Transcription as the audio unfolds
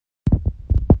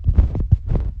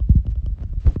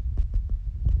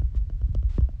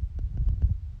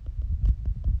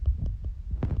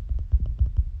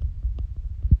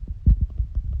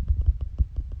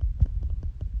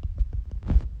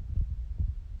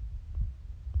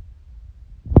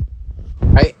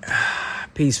right.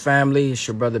 Peace, family. It's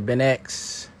your brother Ben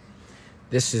X.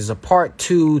 This is a part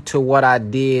 2 to what I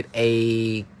did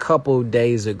a couple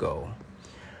days ago.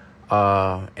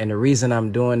 And the reason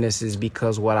I'm doing this is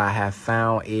because what I have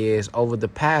found is over the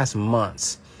past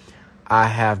months, I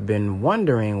have been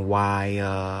wondering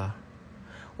why,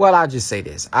 well, I'll just say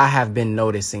this. I have been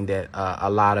noticing that a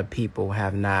lot of people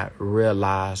have not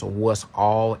realized what's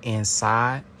all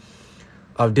inside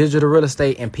of digital real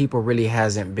estate, and people really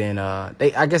hasn't been,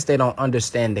 I guess they don't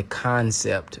understand the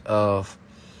concept of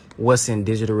what's in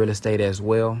digital real estate as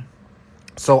well.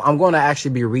 So I'm going to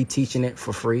actually be reteaching it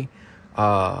for free,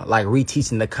 like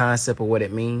reteaching the concept of what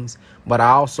it means. But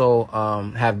I also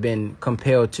have been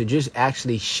compelled to just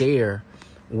actually share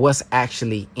what's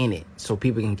actually in it so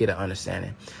people can get an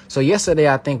understanding. So yesterday,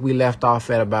 I think we left off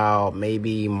at about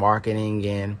maybe marketing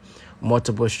and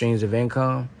multiple streams of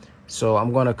income. So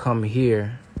I'm going to come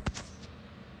here.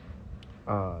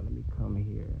 Let me come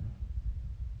here.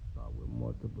 Start with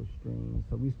multiple streams.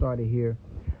 So we started here.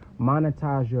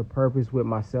 Monetize your purpose with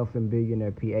myself and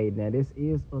Billionaire PA. Now, this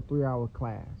is a 3-hour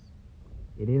class.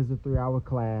 It is a 3-hour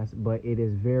class, but it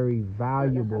is very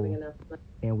valuable.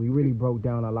 And we really broke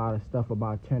down a lot of stuff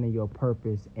about turning your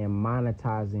purpose and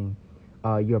monetizing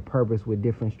your purpose with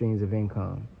different streams of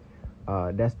income.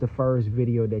 That's the first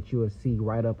video that you will see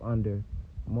right up under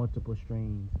multiple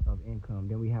streams of income.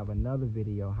 Then we have another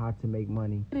video, how to make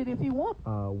money if you want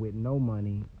with no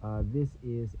money. This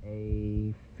is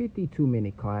a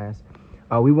 52-minute class.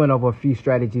 We went over a few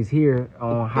strategies here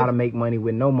on how to make money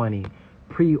with no money,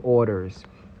 pre-orders,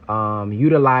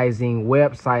 utilizing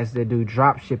websites that do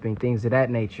drop shipping, things of that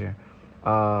nature.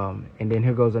 And then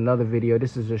here goes another video.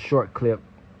 This is a short clip.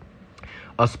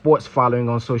 A sports following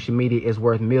on social media is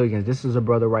worth millions. This is a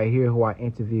brother right here who I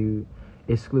interviewed,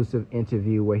 exclusive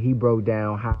interview, where he broke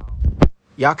down how.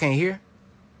 Y'all can't hear?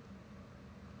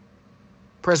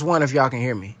 Press 1 if y'all can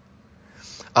hear me.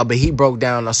 But he broke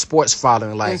down a sports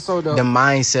following, like the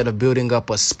mindset of building up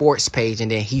a sports page,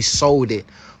 and then he sold it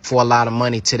for a lot of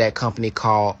money to that company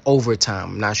called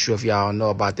Overtime. I'm not sure if y'all know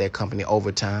about that company,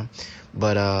 Overtime,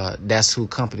 but that's who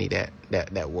company that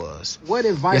was. What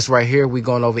advice? This right here, we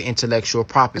going over intellectual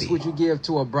property. What would you give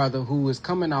to a brother who is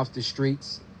coming off the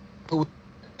streets, to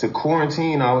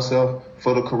quarantine ourselves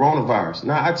for the coronavirus?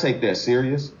 Now, I take that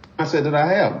serious. Mindset that I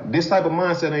have. This type of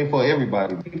mindset ain't for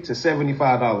everybody. To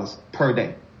 $75 per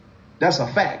day. That's a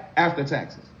fact after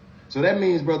taxes. So that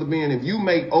means, brother Ben, if you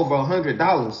make over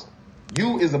 $100,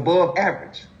 you is above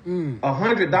average.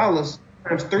 $100 times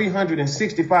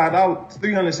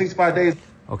 $365 days.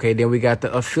 Okay, then we got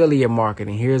the affiliate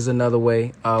marketing. Here's another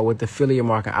way with affiliate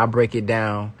marketing. I break it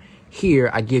down here.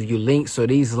 I give you links, so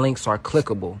these links are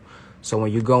clickable. So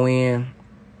when you go in,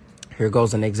 here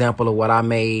goes an example of what I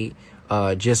made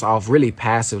just off really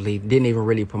passively. Didn't even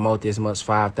really promote this much,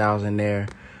 5,000 there.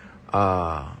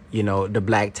 You know, the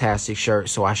Black Tastic shirt.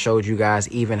 So I showed you guys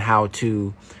even how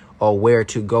to or where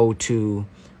to go to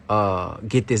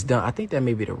get this done. I think that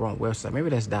may be the wrong website. Maybe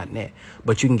that's .net.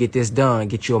 But you can get this done.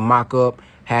 Get you a mock-up.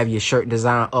 Have your shirt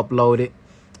design uploaded.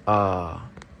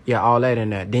 Yeah, all that in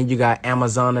there. Then you got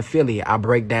Amazon affiliate. I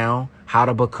break down how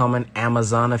to become an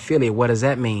Amazon affiliate. What does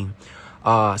that mean?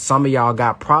 Some of y'all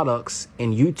got products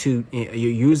in YouTube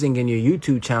you're using in your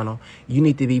YouTube channel. You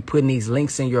need to be putting these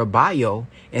links in your bio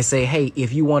and say, hey,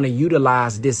 if you want to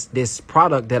utilize this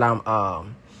product that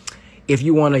if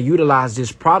you want to utilize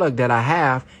this product that I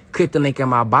have, click the link in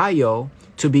my bio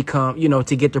to become,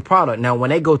 to get the product. Now, when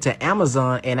they go to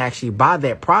Amazon and actually buy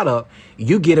that product,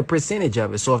 you get a percentage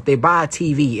of it. So if they buy a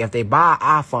TV, if they buy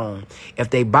an iPhone, if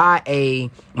they buy a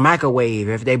microwave,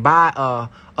 if they buy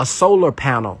a solar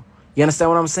panel, you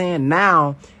understand what I'm saying?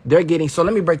 Now they're getting, so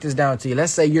let me break this down to you.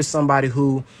 Let's say you're somebody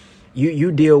who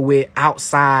you deal with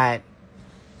outside.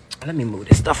 Let me move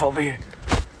this stuff over here.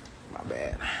 My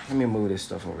bad. Let me move this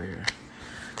stuff over here.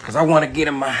 Cause I want to get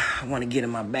in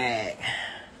my bag.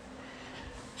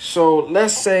 So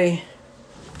let's say,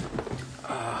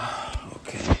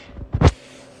 okay.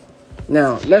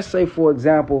 Now let's say, for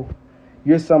example,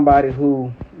 you're somebody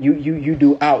who you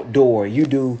do outdoor, you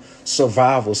do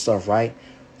survival stuff, right?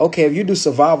 Okay, if you do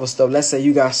survival stuff, let's say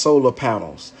you got solar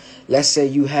panels. Let's say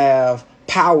you have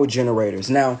power generators.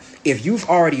 Now, if you've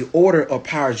already ordered a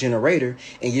power generator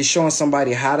and you're showing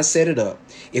somebody how to set it up,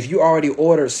 if you already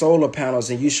ordered solar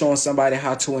panels and you're showing somebody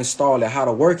how to install it, how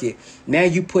to work it, now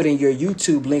you put in your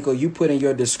YouTube link or you put in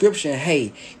your description,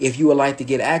 hey, if you would like to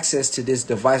get access to this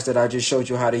device that I just showed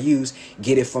you how to use,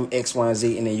 get it from X, Y, and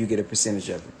Z, and then you get a percentage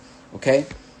of it. Okay?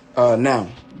 Now,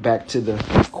 back to the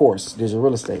course. There's a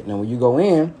real estate. Now, when you go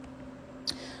in,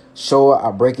 show it.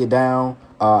 I break it down.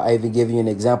 I even give you an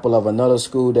example of another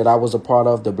school that I was a part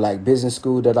of, the Black Business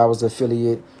School that I was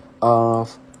affiliate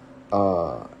of.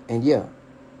 And yeah.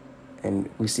 And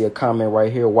we see a comment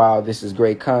right here. Wow, this is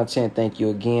great content. Thank you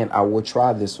again. I will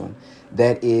try this one.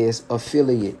 That is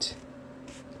affiliate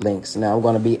links. Now I'm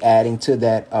going to be adding to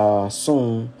that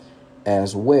soon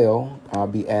as well. I'll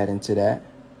be adding to that.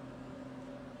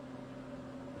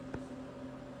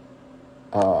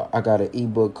 I got an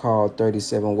ebook called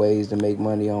 37 Ways to Make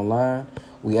Money Online.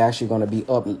 We actually going to be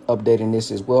updating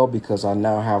this as well, because I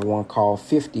now have one called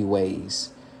 50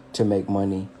 Ways to Make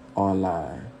Money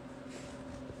Online.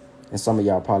 And some of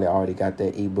y'all probably already got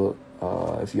that ebook.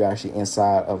 If you're actually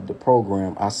inside of the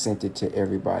program, I sent it to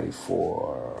everybody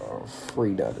for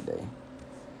free the other day.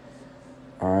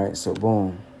 All right, so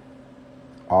boom.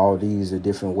 All these are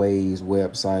different ways,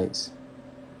 websites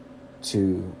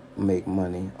to make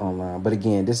money online. But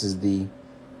again, this is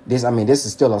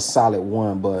still a solid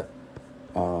one, but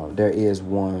there is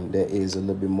one that is a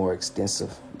little bit more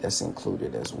extensive that's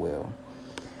included as well.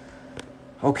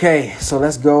 Okay, so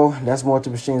let's go. That's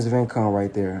multiple streams of income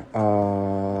right there.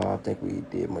 I think we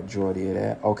did majority of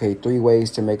that. Okay, 3 ways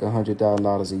to make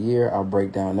 $100,000 a year. I'll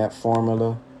break down that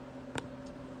formula.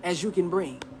 As you can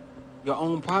bring your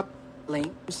own prop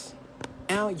links.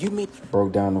 Now you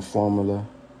broke down the formula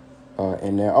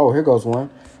in there. Oh, here goes one.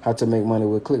 How to make money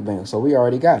with ClickBank. So we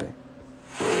already got it.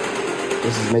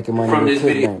 This is making money with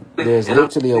ClickBank. There's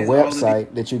literally a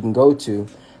website that you can go to.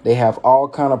 They have all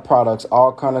kind of products,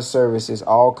 all kind of services,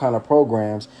 all kind of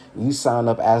programs. You sign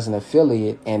up as an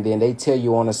affiliate, and then they tell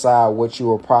you on the side what you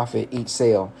will profit each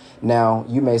sale. Now,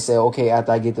 you may say, okay,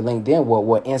 after I get the link, then what?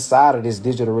 Well, inside of this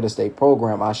digital real estate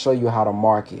program, I show you how to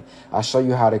market. I show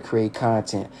you how to create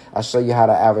content. I show you how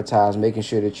to advertise, making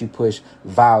sure that you push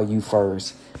value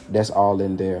first. That's all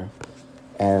in there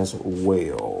as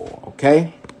well.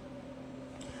 Okay.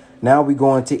 Now we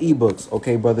go into ebooks.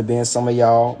 Okay, Brother Ben, some of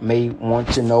y'all may want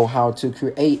to know how to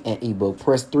create an ebook.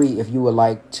 Press 3 if you would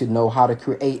like to know how to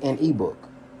create an ebook.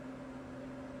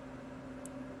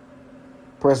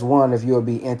 Press 1 if you'll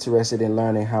be interested in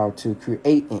learning how to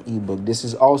create an ebook. This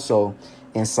is also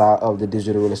inside of the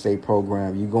digital real estate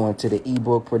program. You go into the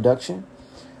ebook production.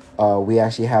 We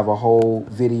actually have a whole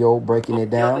video breaking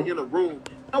it down.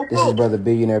 This is Brother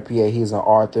Billionaire PA. He's an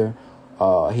author.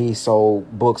 He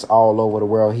sold books all over the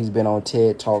world. He's been on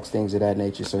TED Talks, things of that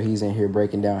nature. So he's in here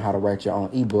breaking down how to write your own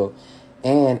ebook.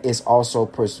 And it's also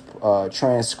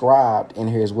transcribed in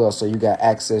here as well. So you got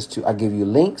access to, I give you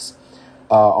links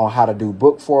on how to do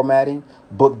book formatting,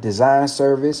 book design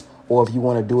service, or if you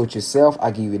want to do it yourself, I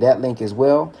give you that link as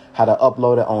well. How to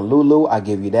upload it on Lulu, I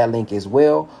give you that link as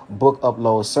well. Book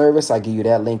upload service, I give you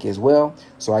that link as well.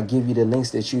 So I give you the links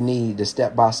that you need, the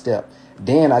step-by-step.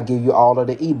 Then I give you all of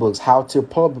the ebooks, how to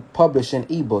publish an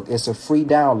ebook. It's a free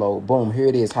download. Boom, here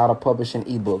it is, how to publish an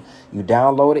ebook. You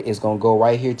download it. It's going to go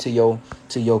right here to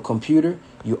your computer.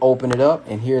 You open it up,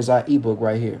 and here's our ebook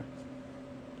right here.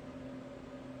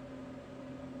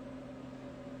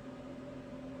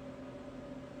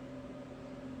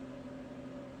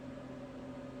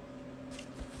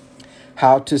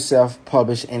 How to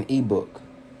self-publish an ebook.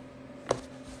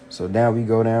 So now we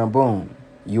go down, boom.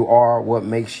 You are what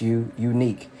makes you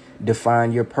unique.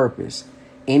 Define your purpose.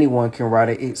 Anyone can write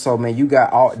it. So, man, you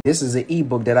got all. This is an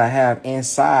ebook that I have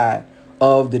inside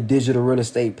of the digital real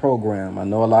estate program. I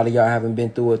know a lot of y'all haven't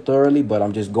been through it thoroughly, but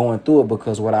I'm just going through it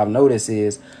because what I've noticed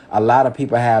is a lot of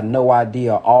people have no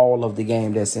idea all of the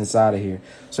game that's inside of here.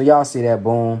 So y'all see that,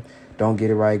 boom. Don't get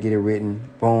it right, get it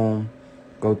written. Boom.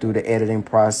 Go through the editing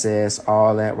process,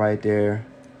 all that right there.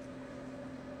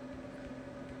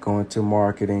 Going to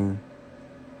marketing.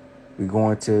 We're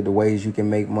going to the ways you can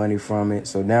make money from it.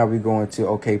 So now we're going to,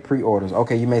 okay, pre-orders.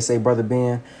 Okay, you may say, Brother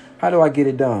Ben, how do I get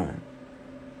it done?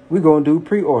 We're going to do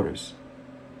pre-orders.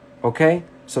 Okay,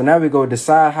 so now we go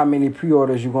decide how many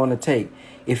pre-orders you're going to take.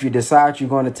 If you decide you're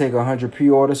going to take 100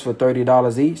 pre-orders for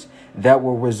 $30 each, that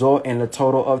will result in a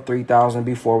total of $3,000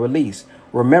 before release.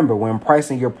 Remember, when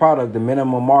pricing your product, the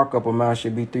minimum markup amount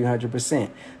should be 300%.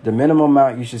 The minimum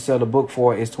amount you should sell the book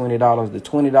for is $20. The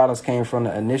 $20 came from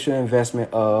the initial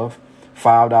investment of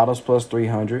 $5 plus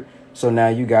 $300. So now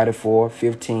you got it for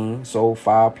 $15. So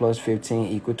 5 plus 15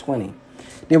 equal 20.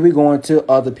 Then we go into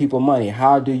other people money.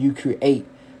 How do you create?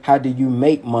 How do you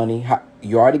make money?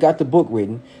 You already got the book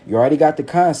written. You already got the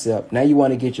concept. Now you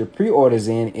want to get your pre-orders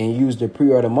in and use the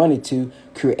pre-order money to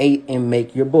create and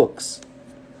make your books.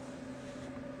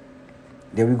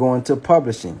 Then we go into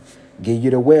publishing. Give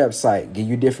you the website. Give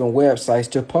you different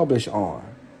websites to publish on.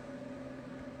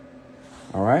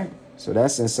 All right. So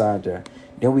that's inside there.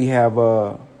 Then we have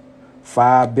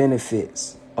 5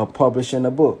 benefits of publishing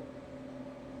a book.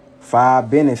 5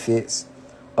 benefits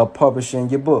of publishing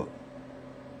your book.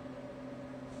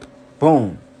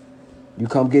 Boom. You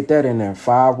come get that in there.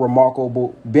 5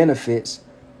 remarkable benefits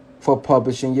for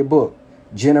publishing your book.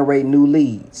 Generate new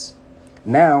leads.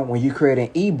 Now, when you create an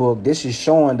ebook, this is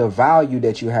showing the value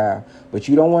that you have. But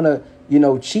you don't want to,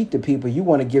 cheat the people. You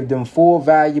want to give them full,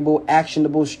 valuable,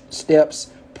 actionable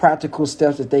steps, practical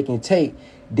steps that they can take.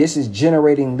 This is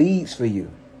generating leads for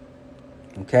you.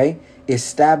 Okay?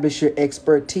 Establish your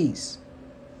expertise.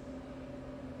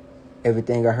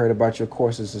 Everything I heard about your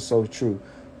courses is so true.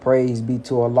 Praise be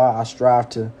to Allah. I strive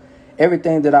to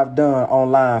everything that I've done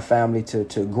online, family,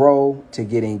 to grow, to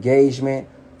get engagement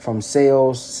from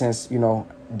sales, since,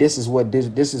 this is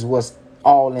what's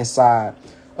all inside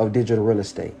of digital real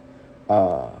estate.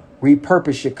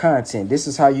 Repurpose your content. This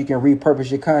is how you can repurpose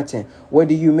your content. What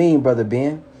do you mean, Brother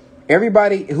Ben?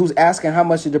 Everybody who's asking how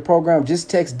much is the program, just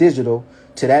text digital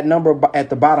to that number at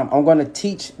the bottom. I'm going to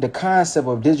teach the concept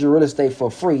of digital real estate for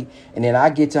free. And then I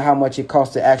get to how much it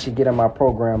costs to actually get in my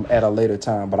program at a later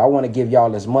time. But I want to give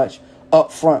y'all as much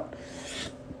upfront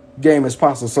game as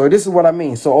possible. So this is what I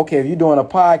mean. So, okay, if you're doing a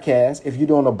podcast, if you're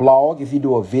doing a blog, if you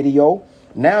do a video,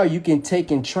 now you can take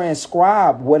and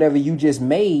transcribe whatever you just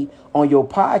made on your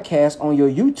podcast, on your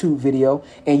YouTube video,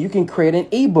 and you can create an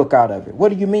ebook out of it.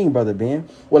 What do you mean, Brother Ben?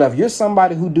 Well, if you're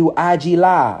somebody who do IG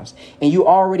lives and you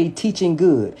already teaching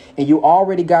good and you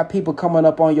already got people coming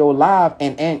up on your live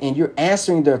and you're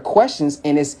answering their questions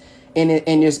and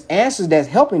there's answers that's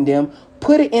helping them,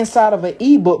 put it inside of an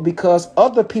ebook because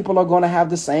other people are going to have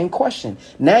the same question.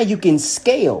 Now you can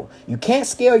scale. You can't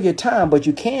scale your time, but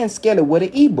you can scale it with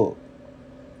an ebook.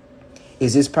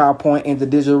 Is this PowerPoint into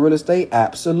digital real estate?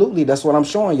 Absolutely. That's what I'm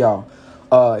showing y'all.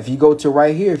 If you go to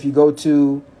right here, if you go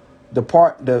to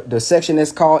the section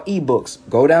that's called ebooks,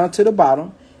 go down to the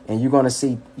bottom and you're going to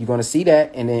see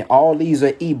that. And then all these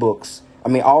are ebooks. I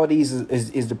mean, all of these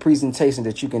is the presentation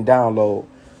that you can download.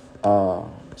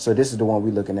 So this is the one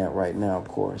we're looking at right now, of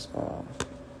course.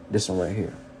 This one right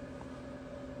here.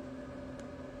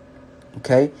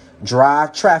 Okay.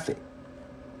 Drive traffic.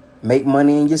 Make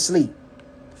money in your sleep.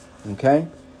 Okay.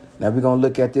 Now we're going to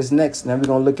look at this next. Now we're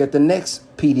going to look at the next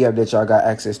PDF that y'all got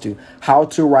access to. How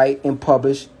to write and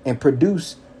publish and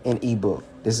produce an ebook.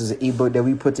 This is an ebook that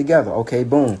we put together. Okay,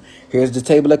 boom. Here's the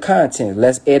table of contents.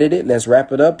 Let's edit it. Let's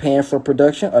wrap it up. Paying for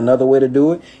production. Another way to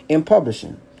do it in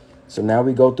publishing. So now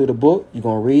we go through the book. You're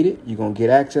going to read it. You're going to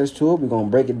get access to it. We're going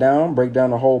to break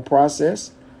down the whole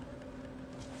process.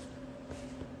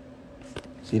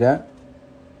 See that?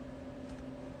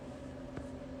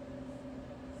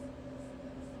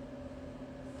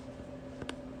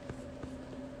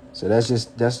 So that's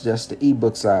just the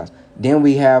ebook size. Then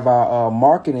we have our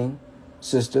marketing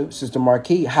Sister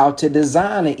Marquis, how to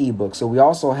design an ebook. So we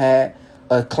also had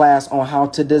a class on how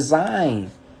to design.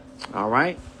 All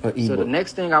right. So the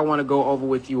next thing I want to go over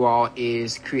with you all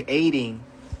is creating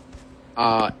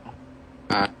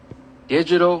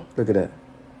digital. Look at that.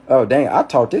 Oh, dang. I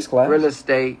taught this class. Real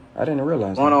estate. I didn't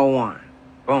realize 101.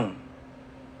 Boom.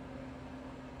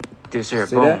 This here.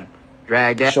 See boom. That?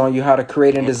 Drag that. Showing you how to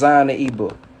create and design an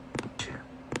ebook.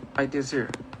 Like this here.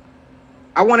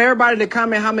 I want everybody to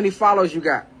comment how many followers you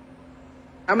got.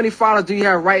 How many followers do you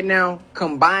have right now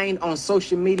combined on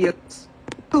social media?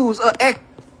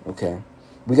 Okay.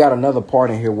 We got another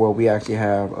part in here where we actually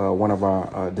have one of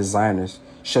our designers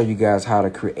show you guys how to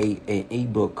create an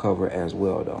ebook cover as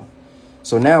well, though.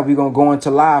 So now we're going to go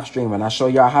into live streaming. I'll show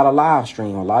y'all how to live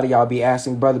stream. A lot of y'all be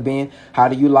asking, Brother Ben, how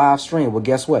do you live stream? Well,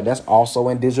 guess what? That's also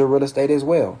in digital real estate as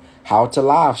well. How to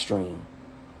live stream.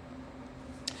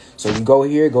 So you go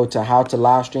here, go to how to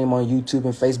live stream on YouTube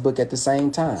and Facebook at the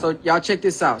same time. So y'all check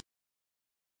this out.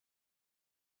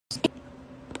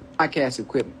 Podcast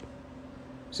equipment.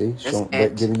 See,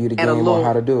 giving you the game on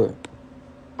how to do it.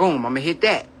 Boom, I'm going to hit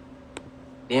that.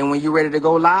 Then when you're ready to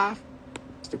go live,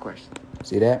 that's the question.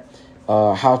 See that?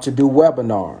 How to do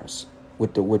webinars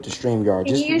with the StreamYard.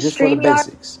 Just for the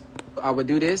basics. I would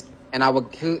do this and I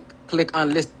would click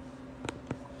unlist.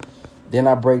 Then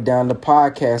I break down the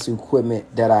podcast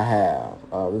equipment that I have.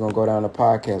 We're going to go down to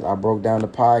podcast. I broke down the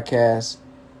podcast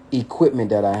equipment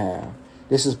that I have.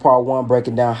 This is part 1,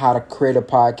 breaking down how to create a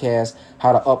podcast,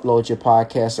 how to upload your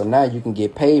podcast. So now you can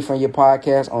get paid from your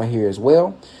podcast on here as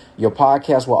well. Your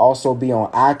podcast will also be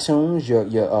on iTunes,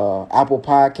 your Apple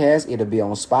Podcast. It'll be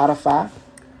on Spotify.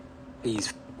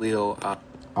 These will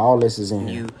all this is in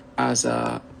here. You as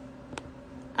I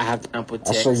have to input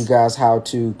text. I'll show you guys how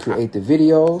to create the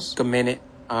videos. A minute,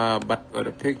 but for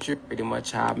the picture, pretty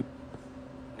much how.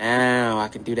 Now I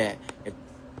can do that.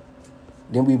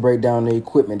 Then we break down the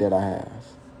equipment that I have.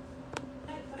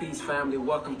 Peace, family.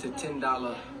 Welcome to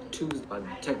 $10 Tuesday.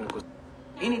 Technical.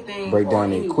 Anything. Break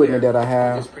down the equipment that I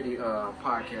have. This pretty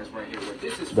podcast right here.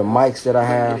 This is the mics that I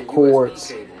have,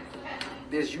 cords.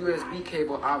 This USB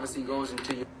cable obviously goes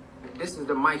into your. This is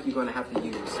the mic you're gonna have to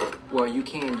use. Well, you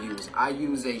can use. I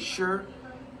use a Shure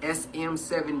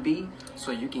SM7B, so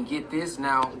you can get this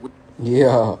now.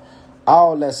 Yeah,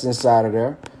 all that's inside of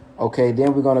there. Okay,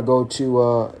 then we're gonna go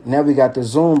to now we got the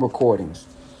Zoom recordings.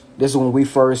 This is when we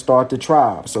first start the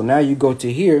trial. So now you go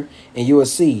to here and you will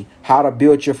see how to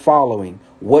build your following,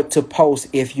 what to post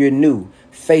if you're new,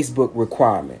 Facebook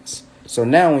requirements. So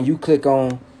now when you click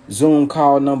on Zoom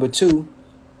call number 2,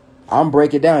 I'm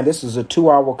breaking down. This is a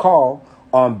 2-hour call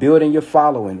on building your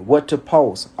following, what to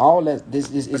post. All that this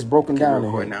is broken down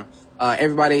in here. Now.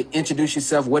 Everybody introduce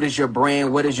yourself. What is your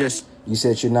brand? What is your You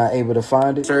said you're not able to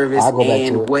find it? Service. I'll go back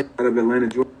and to it. What Out of Atlanta,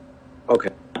 Georgia. Okay.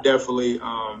 Definitely,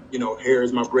 hair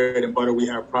is my bread and butter. We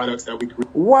have products that we create.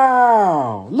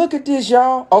 Wow. Look at this,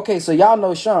 y'all. Okay, so y'all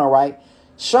know Sean, right?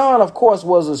 Sean, of course,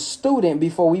 was a student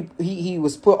before he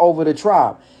was put over the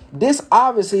tribe. This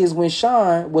obviously is when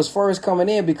Sean was first coming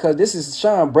in, because this is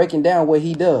Sean breaking down what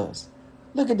he does.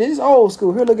 Look at this. Old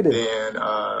school. Here, look at this.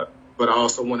 And but I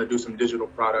also want to do some digital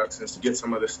products and to get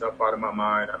some of this stuff out of my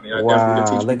mind. I mean, I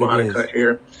definitely teach people how to cut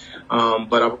hair.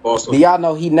 But I've also... Do y'all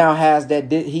know he now has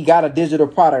that... he got a digital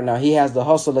product now. He has the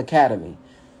Hustle Academy.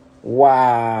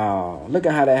 Wow. Look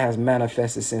at how that has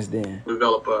manifested since then.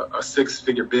 Develop a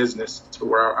 6-figure business to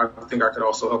where I think I could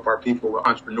also help our people with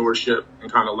entrepreneurship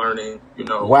and kind of learning,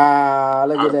 wow,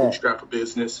 look how at to that. bootstrap a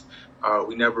business.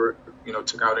 We never,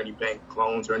 took out any bank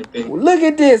loans or anything. Look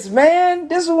at this, man.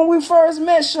 This is when we first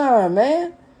met Sean,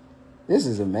 man. This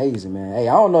is amazing, man. Hey,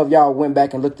 I don't know if y'all went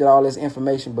back and looked at all this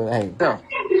information, but hey.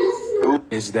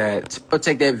 Is that I'll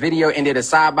take that video and did a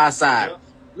side by side.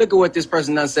 Look at what this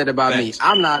person done said about me.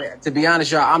 I'm not, to be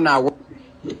honest, y'all, I'm not.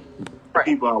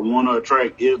 People I want to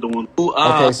attract is the one who.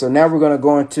 Okay, so now we're going to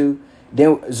go into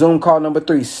Zoom call number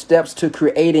 3, steps to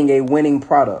creating a winning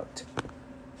product.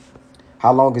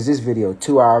 How long is this video?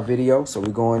 2-hour video. So we're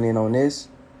going in on this.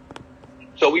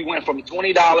 So we went from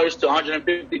 $20 to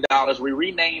 $150. We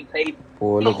renamed page.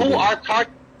 Boy, look at Who that. our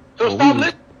target? So stop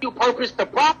listening to purpose to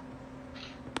profit.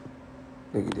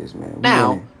 Look at this, man.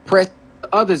 Now, press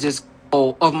others is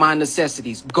goal of my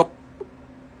necessities. Go.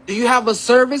 Do you have a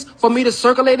service for me to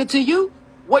circulate it to you?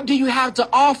 What do you have to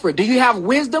offer? Do you have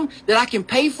wisdom that I can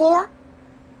pay for?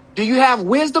 Do you have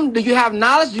wisdom? Do you have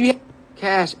knowledge? Do you have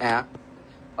Cash App?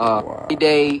 Wow.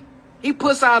 He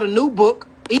puts out a new book.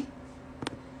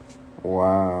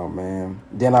 Wow, man.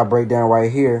 Then I break down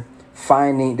right here.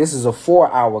 This is a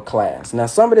 4-hour class. Now,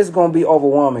 some of this is going to be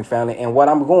overwhelming, family. And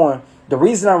the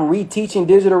reason I'm reteaching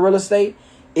digital real estate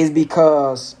is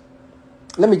because,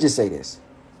 let me just say this.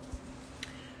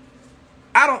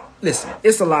 Listen,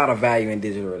 it's a lot of value in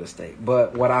digital real estate.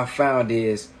 But what I found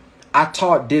is I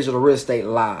taught digital real estate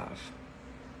live.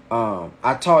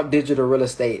 I taught digital real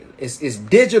estate. It's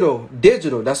digital.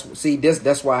 That's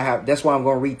why I'm going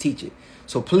to reteach it.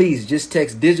 So please just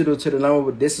text digital to the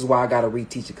number. This is why I got to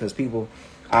reteach it, because people,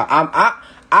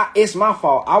 it's my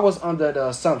fault. I was under the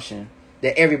assumption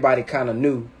that everybody kind of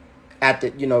knew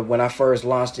when I first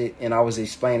launched it and I was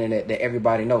explaining it, that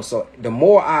everybody knows. So the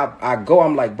more I go,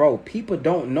 I'm like, bro, people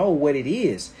don't know what it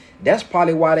is. That's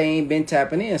probably why they ain't been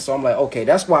tapping in. So I'm like, okay,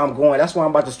 that's why I'm going. That's why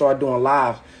I'm about to start doing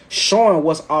live, showing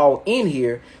what's all in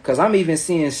here. Because I'm even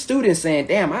seeing students saying,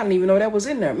 damn, I didn't even know that was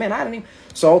in there. Man, I didn't even.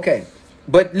 So, okay.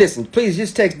 But listen, please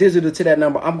just text digital to that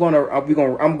number. I'm going to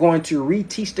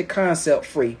reteach the concept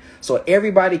free so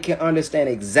everybody can understand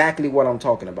exactly what I'm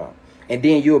talking about. And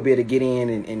then you'll be able to get in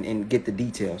and get the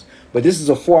details. But this is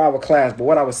a 4-hour class. But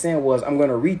what I was saying was I'm going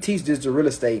to reteach digital real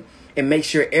estate and make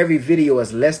sure every video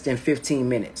is less than 15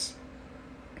 minutes.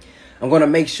 I'm going to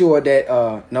make sure that,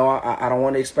 no, I don't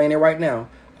want to explain it right now.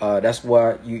 That's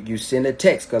why you send a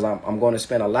text, because I'm going to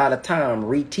spend a lot of time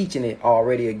reteaching it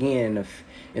already again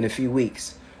in a few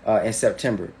weeks in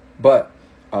September. But,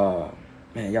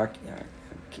 man, y'all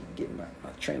keep getting my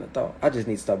train of thought. I just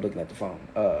need to stop looking at the phone.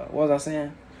 What was I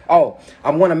saying? Oh,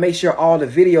 I want to make sure all the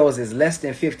videos is less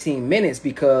than 15 minutes,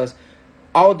 because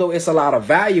although it's a lot of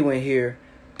value in here,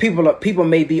 people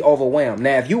may be overwhelmed.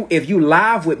 Now, if you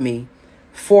live with me,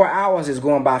 4 hours is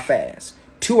going by fast.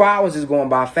 2 hours is going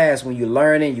by fast when you're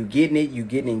learning, you getting it, you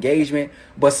getting engagement.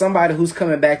 But somebody who's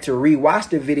coming back to rewatch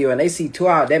the video and they see 2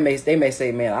 hours, they may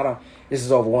say, man, this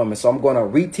is overwhelming. So I'm going to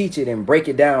reteach it and break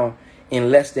it down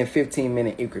in less than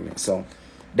 15-minute increments. So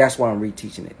that's why I'm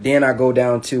reteaching it. Then I go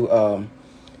down to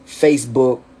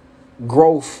Facebook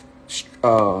growth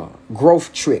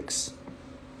tricks.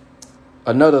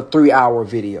 Another 3-hour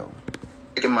video.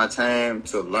 taking my time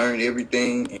to learn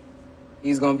everything.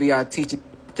 He's going to be our teacher.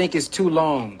 I think it's too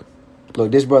long.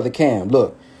 Look, this brother Cam.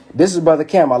 Look, this is brother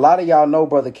Cam. A lot of y'all know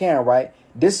brother Cam, right?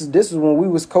 This is when we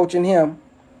was coaching him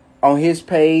on his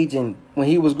page and when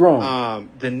he was growing.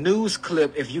 The news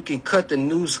clip, if you can cut the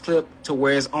news clip to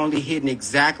where it's only hitting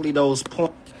exactly those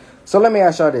points. So let me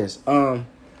ask y'all this.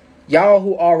 Y'all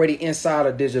who already inside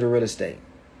of digital real estate,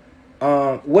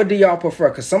 what do y'all prefer?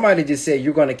 Because somebody just said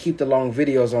you're going to keep the long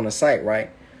videos on the site, right?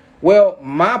 Well,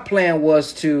 my plan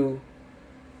was to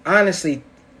honestly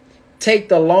take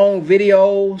the long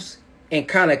videos and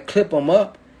kind of clip them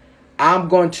up. I'm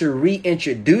going to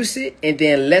reintroduce it and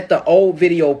then let the old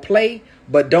video play,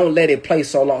 but don't let it play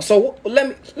so long. So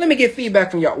let me get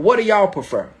feedback from y'all. What do y'all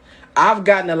prefer? I've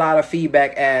gotten a lot of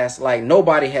feedback as like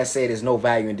nobody has said there's no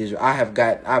value in digital.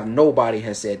 Nobody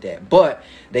has said that, but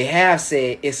they have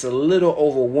said it's a little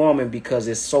overwhelming because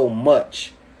it's so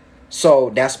much.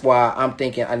 So that's why I'm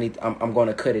thinking I'm going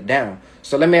to cut it down.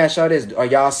 So let me ask y'all this. Are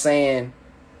y'all saying,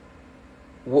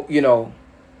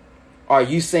 are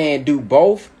you saying do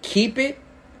both? Keep it?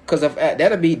 Because if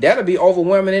that'll be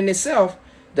overwhelming in itself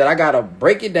that I got to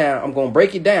break it down. I'm going to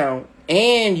break it down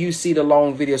and you see the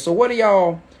long video. So what do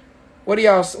y'all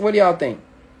think?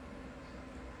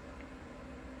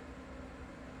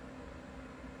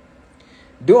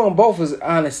 Doing both is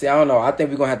honestly, I don't know. I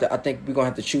think we're gonna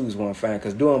have to choose one, fam.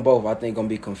 Because doing both, I think gonna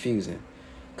be confusing.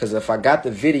 Because if I got the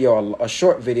video, a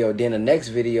short video, then the next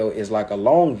video is like a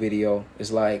long video. It's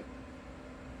like,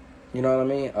 you know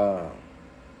what I mean?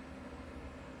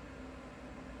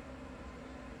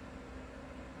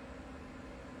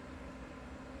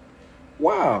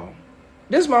 Wow,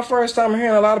 this is my first time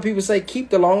hearing a lot of people say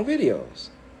keep the long videos.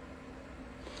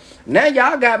 Now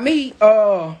y'all got me.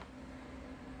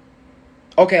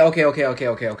 Okay.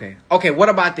 Okay, what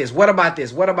about this? What about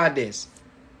this?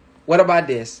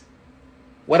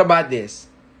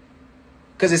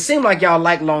 Because it seemed like y'all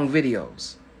like long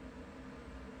videos.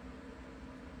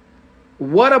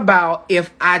 What about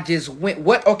if I just went...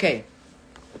 Okay.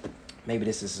 Maybe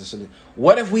this is a solution.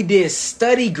 What if we did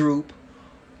study group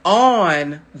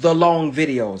on the long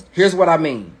videos? Here's what I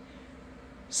mean.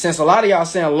 Since a lot of y'all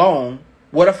saying long,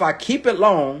 what if I keep it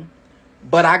long...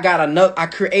 But I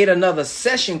create another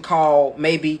session called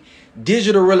maybe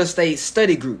digital real estate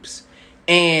study groups.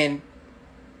 And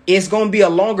it's going to be a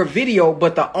longer video,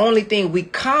 but the only thing we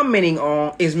commenting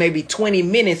on is maybe 20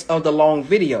 minutes of the long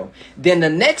video. Then the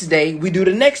next day we do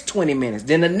the next 20 minutes.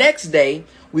 Then the next day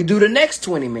we do the next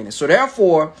 20 minutes. So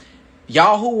therefore,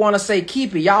 y'all who want to say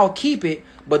keep it, y'all keep it.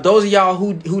 But those of y'all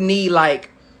who need like,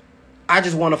 I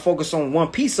just want to focus on one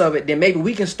piece of it, then maybe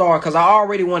we can start, because I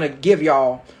already want to give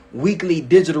y'all weekly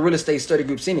digital real estate study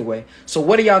groups anyway. So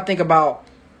what do y'all think about,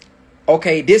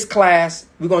 okay, this class,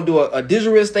 we're going to do a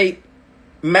digital real estate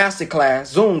master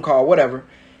class, Zoom call, whatever,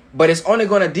 but it's only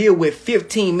going to deal with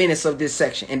 15 minutes of this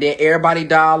section. And then everybody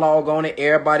dialogue on it,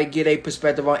 everybody get a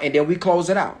perspective on it, and then we close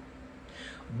it out.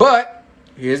 But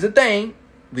here's the thing,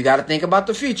 we got to think about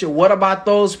the future. What about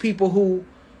those people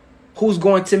who's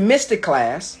going to miss the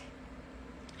class,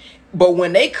 but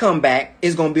when they come back,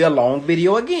 it's going to be a long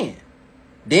video again?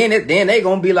 Then they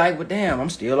gonna be like, well, damn,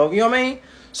 I'm still over. You know what I mean?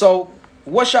 So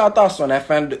what's y'all thoughts on that,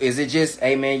 fam? Is it just,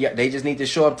 hey, man, they just need to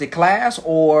show up to class,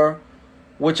 or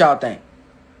what y'all think?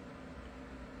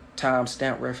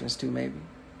 Timestamp reference too, maybe?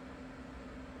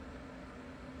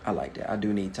 I like that. I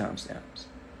do need timestamps.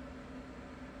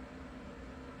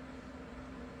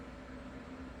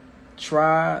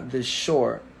 Try the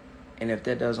short, and if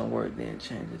that doesn't work, then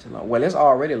change it to long. Well, it's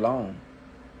already long.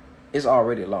 It's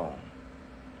already long.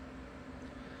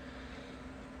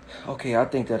 Okay, I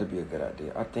think that'd be a good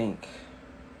idea. I think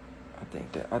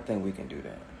we can do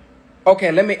that.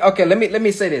 Okay, let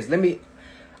me say this.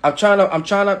 I'm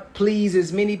trying to please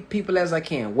as many people as I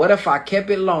can. What if I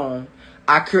kept it long?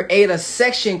 I create a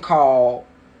section called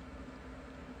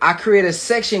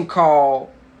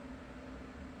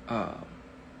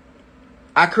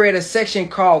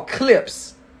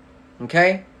clips.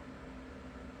 Okay?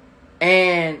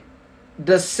 And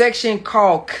the section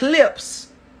called clips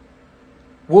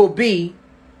will be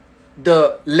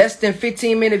the less than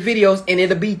 15-minute videos, and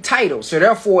it'll be titled. So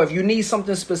therefore, if you need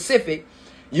something specific,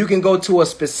 you can go to a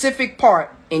specific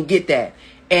part and get that.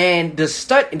 And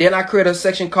then I create a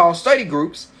section called study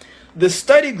groups. The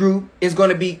study group is going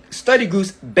to be study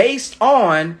groups based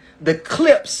on the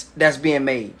clips that's being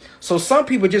made. So some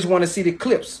people just want to see the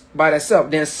clips by themselves.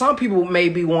 Then some people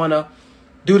maybe want to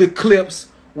do the clips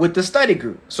with the study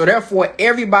group. So therefore,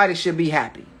 everybody should be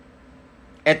happy.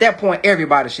 At that point,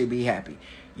 everybody should be happy.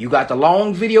 You got the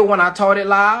long video when I taught it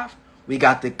live. We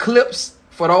got the clips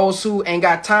for those who ain't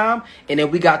got time. And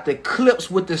then we got the clips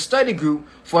with the study group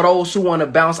for those who want to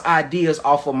bounce ideas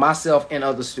off of myself and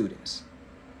other students.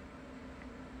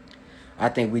 I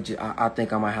think I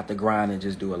think I might have to grind and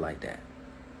just do it like that.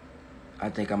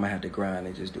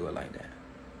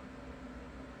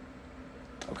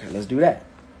 Okay, let's do that.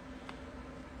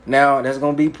 Now, that's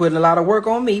going to be putting a lot of work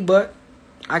on me, but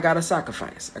I got to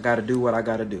sacrifice. I got to do what I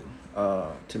got to do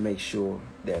to make sure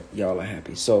that y'all are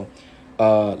happy. So,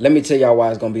 let me tell y'all why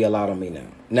it's going to be a lot on me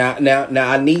now. Now,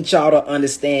 I need y'all to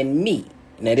understand me.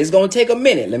 Now, this is going to take a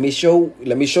minute. Let me show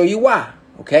you why,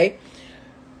 okay?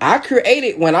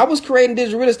 When I was creating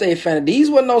Digital Real Estate Family,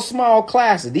 these were no small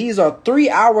classes. These are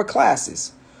 3-hour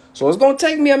classes. So it's going to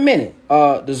take me a minute.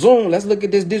 The Zoom, let's look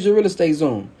at this Digital Real Estate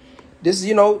Zoom. This is,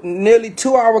 nearly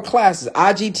 2-hour classes.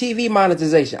 IGTV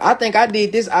monetization. I think I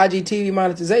did this IGTV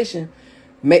monetization.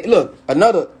 Look,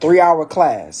 another 3-hour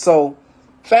class. So,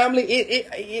 family,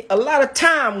 a lot of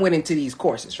time went into these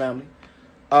courses, family.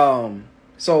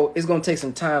 So it's going to take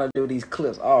some time to do these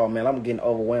clips. Oh, man, I'm getting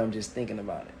overwhelmed just thinking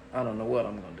about it. I don't know what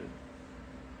I'm going to do.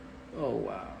 Oh,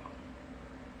 wow.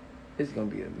 It's going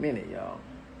to be a minute, y'all.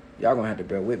 Y'all going to have to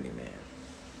bear with me, man.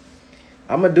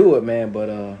 I'm going to do it, man, but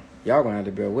y'all going to have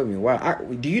to bear with me. Wow.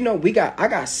 Do you know I got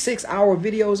 6-hour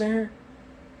videos in here?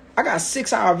 I got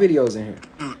 6-hour videos in here.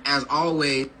 As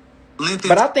always.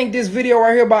 But I think this video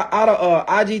right here about out of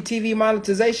IGTV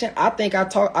monetization, I think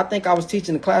I was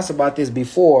teaching the class about this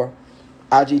before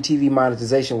IGTV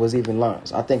monetization was even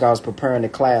launched. I think I was preparing the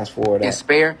class for that. And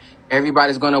spare.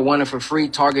 Everybody's going to want it for free.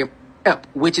 Target,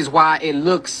 which is why it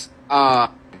looks.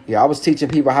 Yeah, I was teaching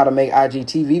people how to make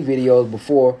IGTV videos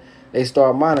before they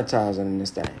start monetizing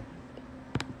this thing.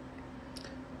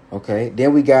 Okay,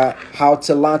 then we got how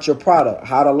to launch your product.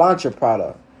 How to launch your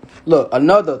product. Look,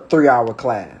 another 3-hour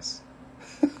class.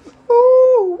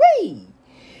 Ooh-wee.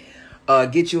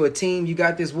 Get you a team. You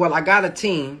got this. Well, I got a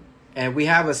team, and we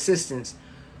have assistants.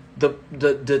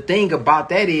 The thing about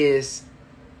that is,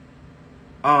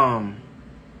 I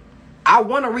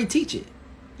want to reteach it.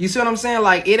 You see what I'm saying?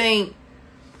 Like, it ain't.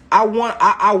 I want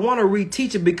to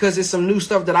reteach it because it's some new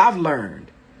stuff that I've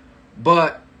learned.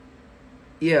 But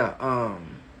yeah,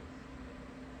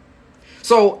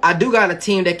 so I do got a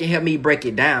team that can help me break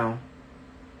it down.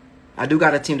 I do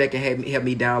got a team that can help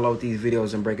me download these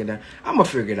videos and break it down. I'm gonna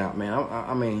figure it out, man.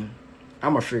 I'm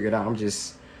gonna figure it out.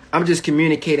 I'm just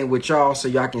communicating with y'all so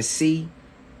y'all can see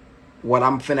what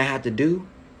I'm finna have to do,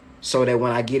 so that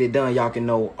when I get it done, y'all can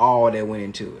know all that went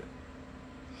into it.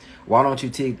 Why don't you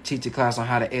teach a class on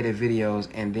how to edit videos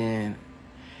and then?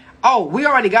 Oh, we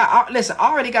already got. Listen,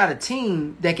 I already got a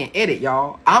team that can edit,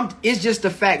 y'all. It's just the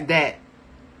fact that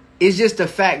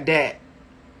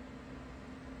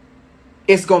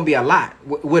it's gonna be a lot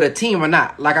with a team or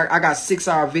not. Like I got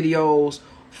 6-hour videos,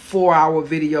 4-hour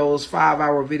videos,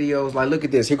 5-hour videos. Like, look at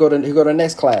this. Here go the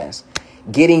next class.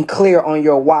 Getting clear on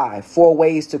your why. 4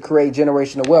 ways to create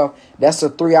generational wealth. That's a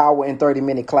 3-hour and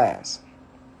 30-minute class.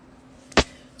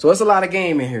 So it's a lot of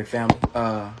game in here, family.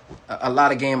 A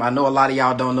lot of game. I know a lot of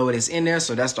y'all don't know it's in there,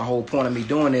 so that's the whole point of me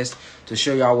doing this, to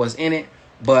show y'all what's in it.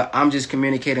 But I'm just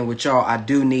communicating with y'all. I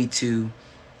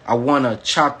want to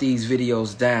chop these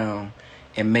videos down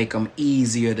and make them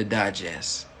easier to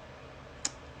digest.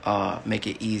 Make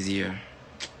it easier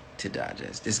to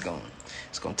digest. It's going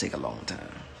to take a long time,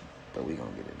 but we're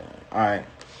going to get it done. All right.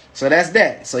 So that's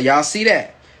that. So y'all see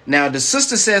that. Now, the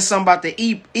sister says something about the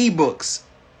ebooks.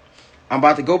 I'm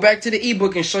about to go back to the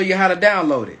ebook and show you how to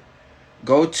download it.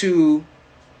 Go to,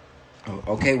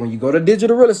 okay, when you go to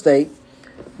Digital Real Estate,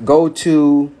 go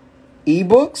to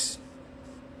ebooks.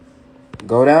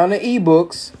 Go down to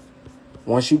ebooks.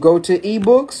 Once you go to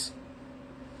ebooks,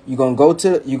 you're gonna go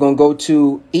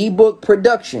to ebook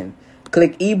production.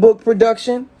 Click ebook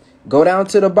production. Go down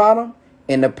to the bottom,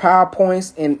 and the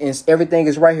PowerPoints and everything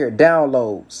is right here.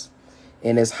 Downloads.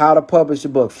 And it's how to publish a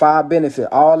book, 5 benefits,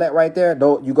 all that right there.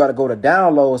 Though you got to go to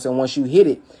downloads, and once you hit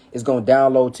it, it's going to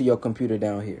download to your computer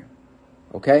down here.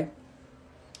 Okay.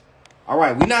 All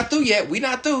right, we're not through yet. We're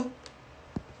not through.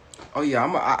 Oh yeah,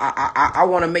 I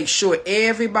want to make sure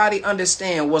everybody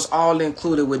understand what's all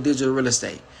included with digital real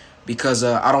estate, because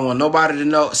I don't want nobody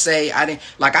to say I didn't.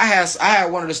 Like I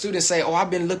had one of the students say, "Oh,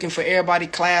 I've been looking for everybody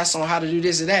class on how to do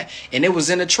this and that," and it was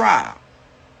in a trial.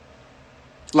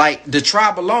 Like the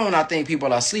tribe alone, I think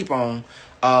people are asleep on,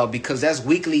 because that's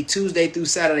weekly, Tuesday through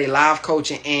Saturday live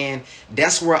coaching, and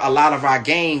that's where a lot of our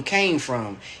game came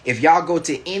from. If y'all go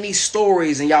to any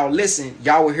stories and y'all listen,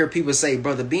 y'all will hear people say,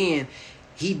 "Brother Ben,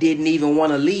 he didn't even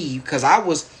want to leave," because I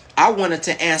wanted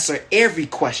to answer every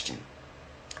question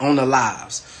on the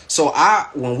lives. So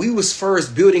when we was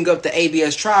first building up the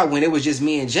ABS tribe, when it was just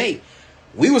me and Jake,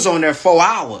 We was on there 4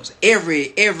 hours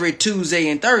every Tuesday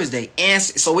and Thursday. And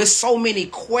so it's so many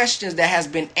questions that has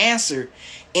been answered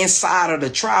inside of the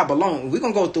tribe alone. We're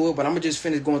going to go through it, but I'm going to just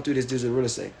finish going through this digital real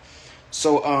estate.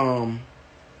 So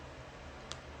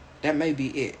that may be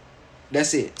it.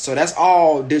 That's it. So that's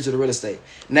all digital real estate.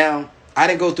 Now, I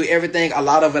didn't go through everything. A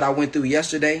lot of it I went through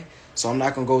yesterday. So I'm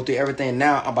not going to go through everything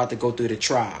now. I'm about to go through the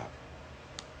tribe.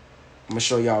 I'm going to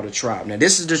show y'all the tribe. Now,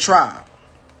 this is the tribe.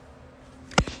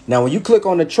 Now, when you click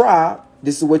on the tribe,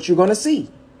 this is what you're going to see.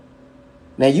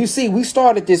 Now, you see, we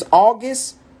started this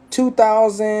August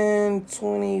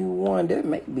 2021. That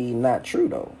may be not true,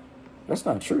 though. That's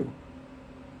not true.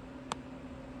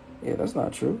 Yeah, that's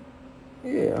not true.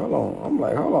 Yeah, hold on. I'm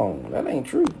like, hold on. That ain't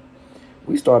true.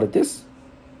 We started this.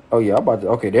 Oh, yeah, I'm about to.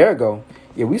 Okay, there we go.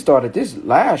 Yeah, we started this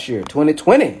last year,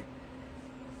 2020.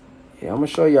 Yeah, I'm going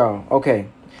to show y'all. Okay.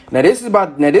 Now, this is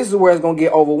where it's going to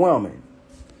get overwhelming.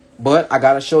 But I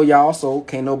got to show y'all, so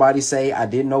can't nobody say I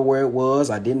didn't know where it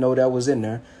was. I didn't know that was in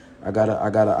there. I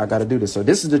gotta do this. So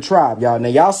this is the tribe, y'all. Now,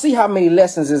 y'all see how many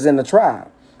lessons is in the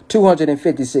tribe.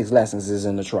 256 lessons is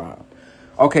in the tribe.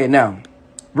 Okay, now,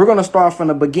 we're going to start from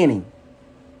the beginning.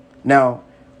 Now,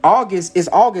 it's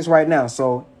August right now.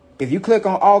 So if you click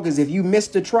on August, if you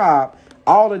missed the tribe,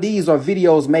 all of these are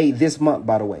videos made this month,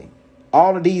 by the way.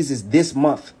 All of these is this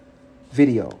month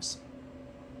videos.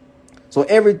 So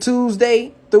every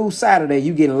Tuesday through Saturday,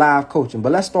 you getting live coaching.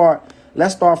 But let's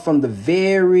start from the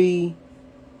very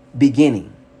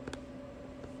beginning.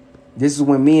 This is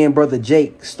when me and Brother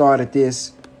Jake started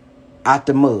this out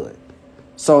the mud.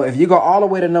 So if you go all the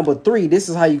way to number 3, this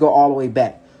is how you go all the way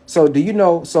back. So do you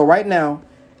know? So right now,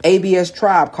 ABS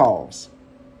Tribe Calls.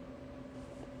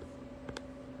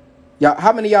 Y'all,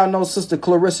 how many of y'all know Sister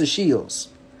Clarissa Shields,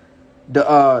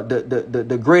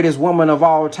 the greatest woman of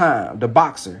all time, the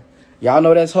boxer? Y'all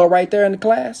know that's her right there in the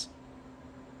class?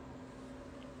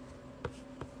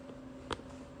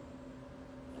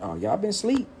 Oh, y'all been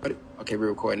asleep. Okay, we're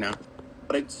recording now.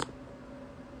 Let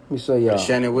me show y'all.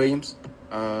 Shannon Williams.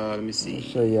 Let me see. Let me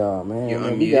show y'all, man. You're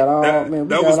Man, we got all, man. We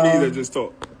that got was me all. that just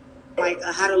talked. Like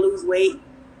how to lose weight.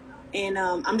 And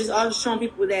I'm just always showing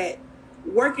people that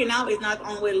working out is not the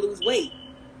only way to lose weight.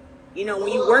 You know,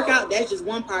 when you work out, that's just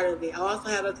one part of it. I also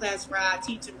have a class where I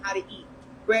teach them how to eat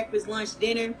breakfast, lunch,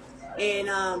 dinner, and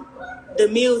the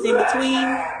meals in between,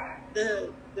 the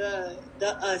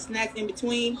snacks in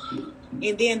between,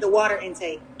 and then the water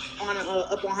intake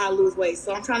up on how to lose weight.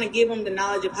 So I'm trying to give them the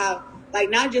knowledge of how, like,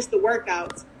 not just the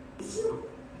workouts.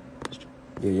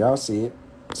 Yeah, y'all see it.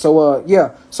 So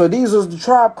yeah. So these are the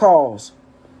tribe calls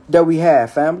that we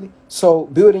have, family. So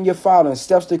building your following,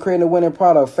 steps to creating a winning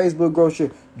product, Facebook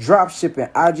grocery, drop shipping,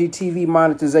 IGTV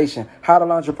monetization, how to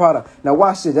launch your product. Now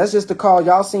watch this. That's just the call.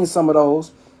 Y'all seen some of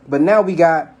those. But now we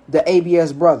got the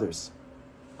ABS brothers.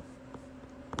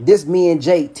 This me and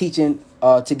Jake teaching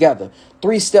together.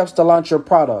 3 steps to launch your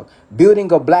product.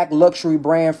 Building a black luxury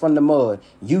brand from the mud.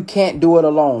 You can't do it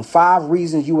alone. 5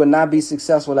 reasons you will not be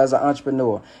successful as an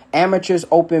entrepreneur. Amateurs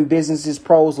open businesses,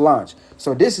 pros launch.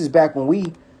 So this is back when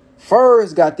we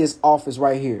first got this office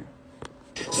right here.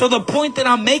 So the point that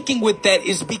I'm making with that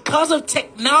is because of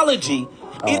technology.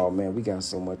 Oh man, we got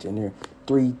so much in here.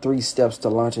 3 steps to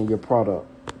launching your product.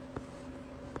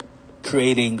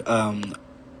 Creating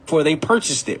before they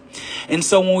purchased it. And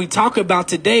so when we talk about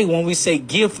today, when we say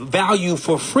give value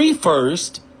for free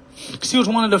first, she was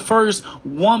one of the first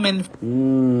woman.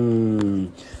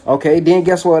 Okay, then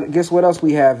guess what else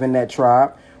we have in that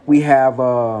tribe? We have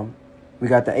we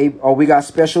got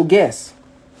special guests.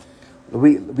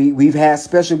 We've had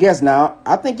special guests. Now,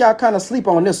 I think y'all kind of sleep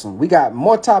on this one. We got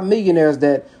more top millionaires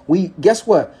that guess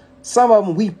what? Some of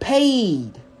them we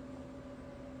paid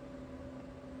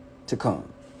to come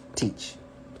teach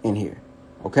in here.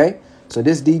 Okay? So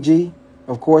this DG,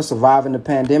 of course, surviving the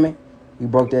pandemic. We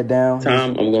broke that down.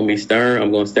 I'm going to be stern.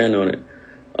 I'm going to stand on it.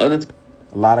 A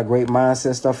lot of great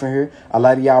mindset stuff in here. A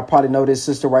lot of y'all probably know this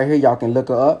sister right here. Y'all can look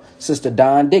her up. Sister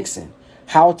Don Dixon.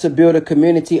 How to build a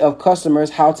community of customers.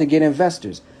 How to get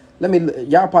investors.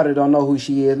 Y'all probably don't know who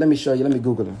she is. Let me show you. Let me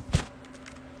Google her.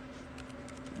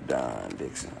 Don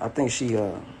Dixon. I think she,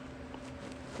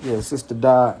 Sister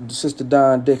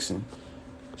Don Dixon.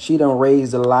 She done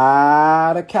raised a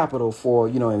lot of capital for,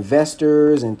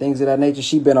 investors and things of that nature.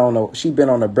 She been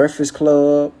on a Breakfast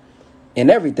Club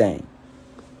and everything.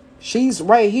 She's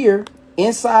right here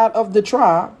inside of the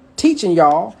tribe teaching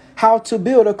y'all how to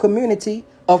build a community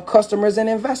of customers and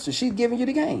investors. She's giving you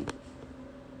the game.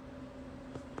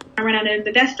 I ran out of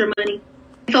the Destra money.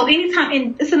 So anytime,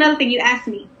 and it's another thing you asked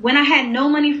me, when I had no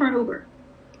money for an Uber.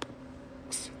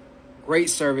 great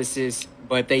services,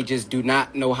 but they just do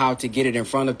not know how to get it in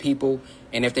front of people.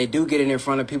 And if they do get it in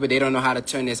front of people, they don't know how to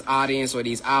turn this audience or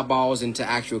these eyeballs into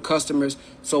actual customers.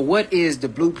 So what is the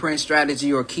blueprint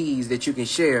strategy or keys that you can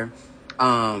share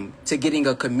to getting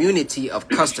a community of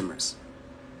customers?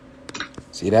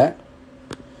 See that?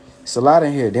 It's a lot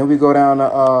in here. Then we go down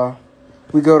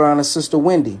to Sister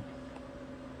Wendy.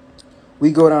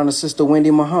 We go down to Sister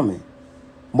Wendy Muhammad,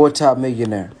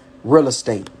 multi-millionaire, real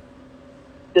estate.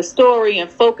 The story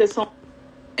and focus on.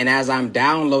 And as I'm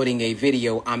downloading a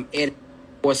video, I'm editing.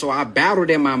 So I battled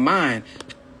in my mind.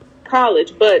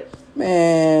 College, but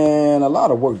man, a lot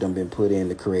of work done been put in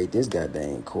to create this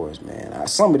goddamn course, man.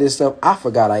 Some of this stuff I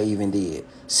forgot I even did.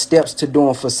 Steps to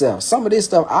doing for self. Some of this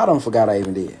stuff I don't forgot I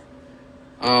even did.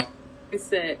 It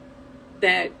said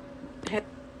that had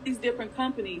these different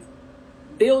companies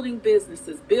building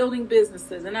businesses,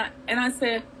 and I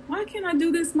said, why can't I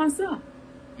do this myself?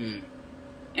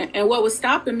 And what was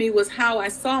stopping me was how I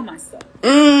saw myself.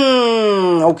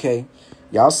 Okay.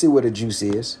 Y'all see what the juice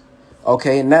is.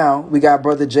 Okay, now we got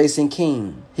Brother Jason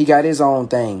King. He got his own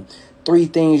thing. 3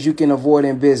 things you can avoid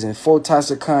in business. 4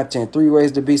 types of content. 3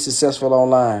 ways to be successful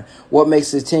online. What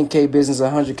makes a 10K business a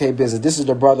 100K business? This is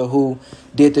the brother who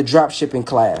did the drop shipping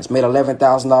class. Made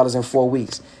 $11,000 in 4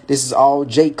 weeks. This is all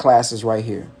Jake classes right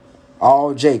here.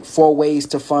 All Jake. 4 ways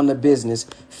to fund a business.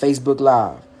 Facebook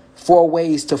Live. 4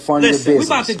 ways to fund your business. We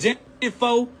about to jam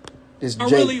info. This are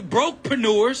Jake. Really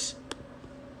brokepreneurs.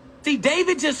 See,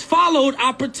 David just followed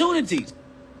opportunities.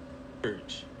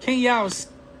 Can y'all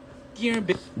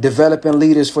developing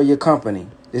leaders for your company?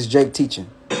 This Jake teaching.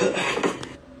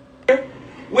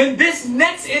 When this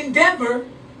next endeavor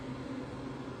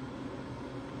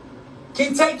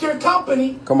can take your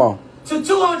company, come on, to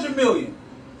 200 million.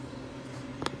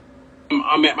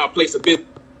 I'm at my place of business.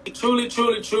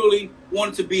 Truly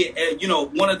wanted to be,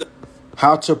 one of the.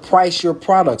 How to price your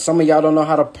products. Some of y'all don't know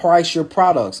how to price your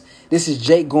products. This is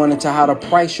Jake going into how to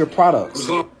price your products.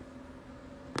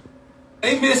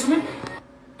 Hey, miss me.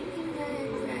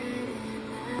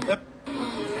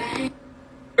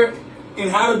 And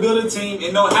how to build a team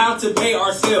and know how to pay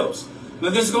ourselves. Now,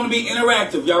 this is going to be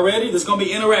interactive. Y'all ready? This is going to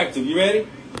be interactive. You ready?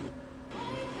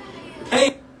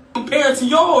 Hey, compared to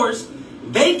yours,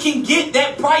 they can get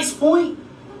that price point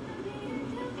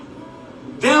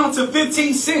down to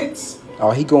 15 cents. Oh,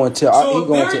 he going to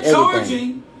everything.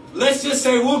 Charging, let's just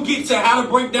say we'll get to how to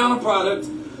break down a product.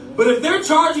 But if they're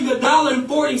charging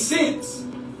 $1.40,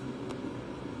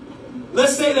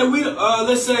 let's say that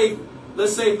let's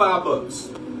say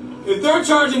 $5. If they're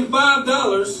charging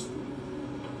 $5,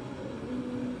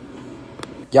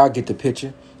 y'all get the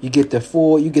picture. You get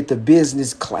the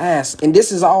business class, and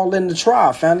this is all in the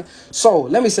tribe, family. So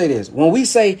let me say this: when we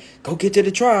say go get to the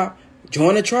tribe,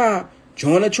 join the tribe.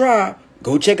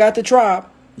 Go check out the tribe.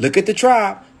 Look at the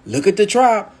tribe.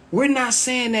 We're not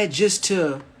saying that just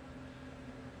to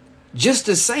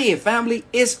say it, family.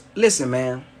 Listen,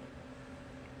 man.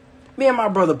 Me and my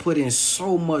brother put in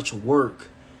so much work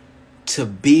to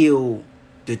build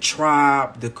the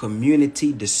tribe, the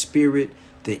community, the spirit,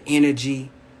 the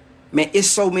energy. Man, it's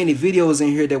so many videos in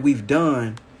here that we've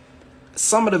done.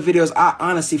 Some of the videos I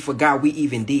honestly forgot we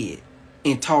even did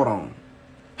and taught on.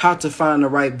 How to find the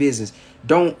right business.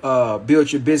 Don't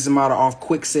build your business model off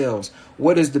quick sales.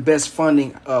 What is the best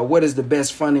funding? What is the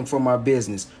best funding for my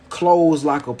business? Close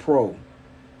like a pro.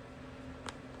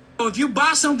 So if you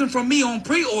buy something from me on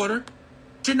pre-order,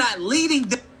 you're not leading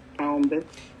the.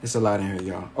 It's a lot in here,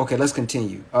 y'all. Okay, let's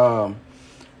continue.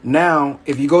 Now,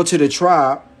 if you go to the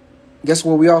tribe, guess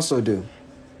what we also do?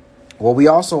 What we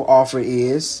also offer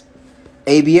is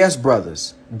ABS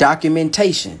Brothers,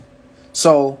 documentation.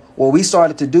 So what we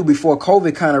started to do before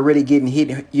COVID kind of really getting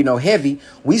hit, heavy,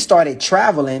 we started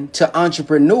traveling to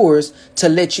entrepreneurs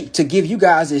to give you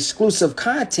guys exclusive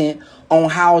content on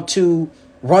how to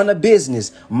run a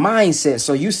business mindset.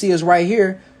 So you see us right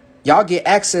here. Y'all get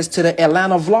access to the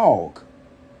Atlanta vlog.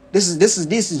 This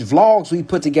is vlogs we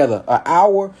put together, an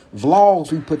hour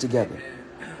vlogs we put together.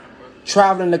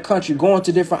 Traveling the country, going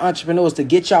to different entrepreneurs to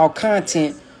get y'all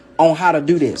content on how to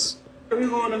do this.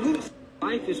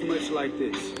 Life is much like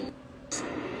this.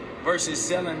 Versus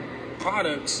selling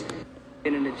products.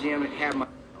 In the gym and have my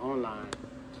online.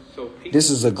 This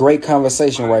is a great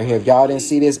conversation right here. If y'all didn't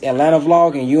see this Atlanta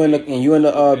vlog and you in the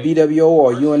BWO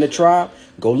or you in the tribe,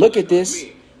 go look at this.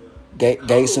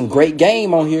 Gave some great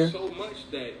game on here. So much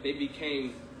that they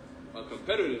became a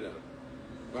competitor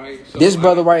now, right? So this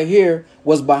brother right here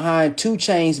was behind 2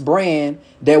 Chainz brand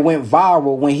that went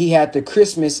viral when he had the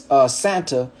Christmas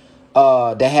Santa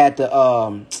that had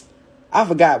the I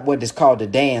forgot what it's called, the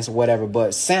dance or whatever,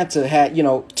 but Santa had, you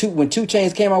know, when 2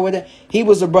 Chainz came out with it, he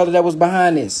was the brother that was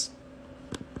behind this.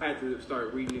 I had to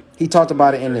start reading. He talked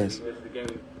about it in this.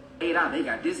 They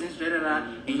got this and straight out,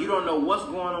 and you don't know what's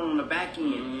going on the back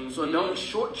end. So don't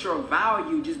short your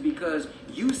value just because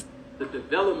you... The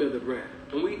development of the brand.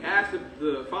 When we asked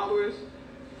the followers,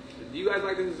 do you guys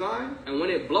like the design? And when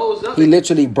it blows up... He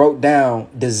literally broke down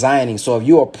designing. So if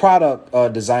you're a product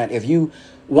design, if you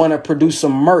want to produce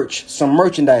some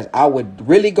merchandise, I would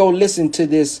really go listen to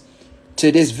this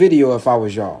video if I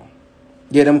was y'all.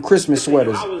 Yeah, them Christmas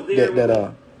sweaters.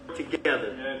 Together.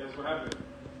 Yeah, that's what happened.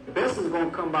 The best is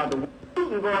going to come by the way. You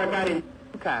can go out in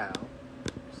Kyle.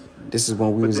 This is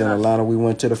when we was in Atlanta. We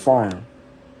went to the farm.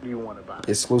 You want to buy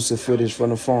exclusive footage from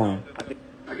the farm.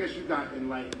 I guess you got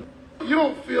enlightened. You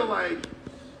don't feel like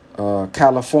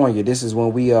California. This is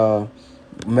when we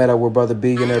met up with Brother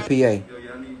Billionaire PA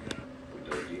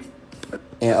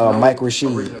and Mike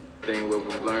Rashid. Thing what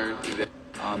we learned is that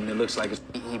it looks like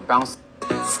he bounced.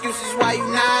 Excuses why you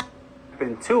not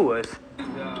to us.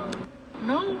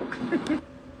 No.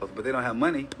 But they don't have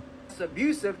money. It's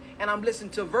abusive, and I'm listening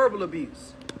to verbal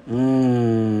abuse.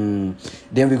 Then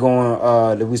we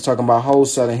going. We was talking about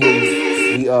wholesaling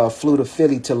here. We flew to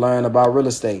Philly to learn about real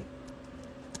estate.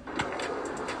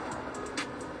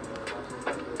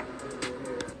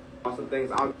 some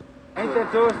things out. Ain't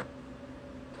that to us?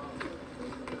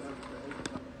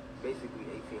 Basically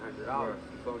 $1,800.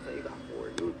 So I'm saying you got 4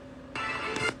 dude.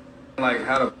 Like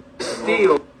how to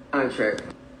Steal contract,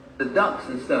 the ducks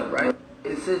and stuff, right?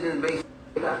 Decisions based.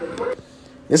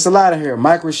 It's a lot of here.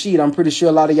 Mike Rashid, I'm pretty sure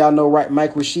a lot of y'all know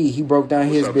Mike Rashid. He broke down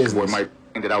his business. Mike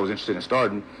that I was interested in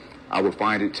starting, I would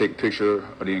find it, take a picture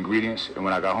of the ingredients, and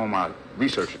when I got home, I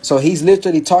researched it. So he's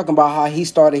literally talking about how he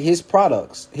started his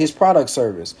products, his product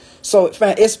service. So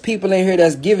it's people in here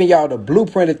that's giving y'all the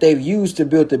blueprint that they've used to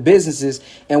build the businesses.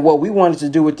 And what we wanted to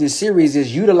do with this series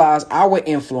is utilize our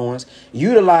influence,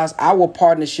 utilize our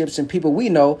partnerships and people we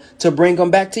know to bring them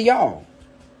back to y'all.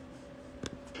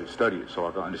 Study it so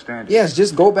I can understand it. Yes,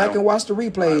 just go back and watch the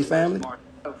replays, family.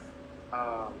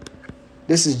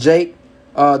 This is Jake,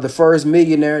 the first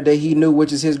millionaire that he knew,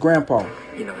 which is his grandpa.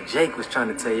 You know, Jake was trying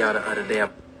to tell y'all the other day.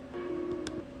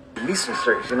 Me some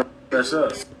shirts, you know. That's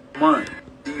us. Come on.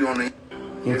 See you on the.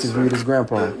 He interviewed his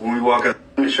grandpa. When we walk out,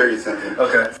 let me show you something.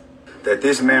 Okay. That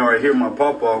this man right here, my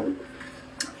pawpaw.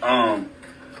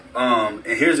 And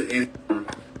here's.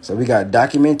 So we got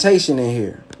documentation in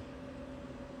here.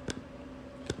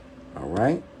 All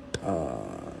right.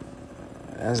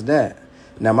 That's that.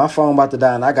 Now, my phone about to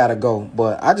die and I got to go.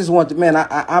 But I just want to, man,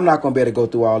 I'm not going to be able to go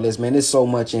through all this, man. There's so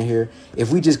much in here.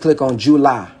 If we just click on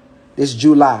July, this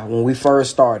July, when we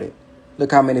first started.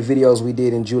 Look how many videos we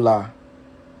did in July.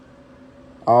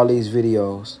 All these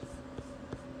videos.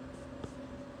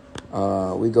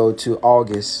 We go to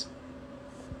August.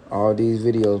 All these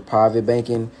videos. Private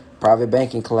banking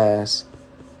class.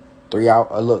 3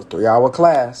 hour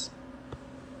class.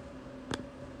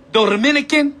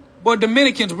 Dominicans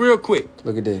real quick.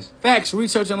 Look at this. Facts,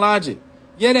 research, and logic.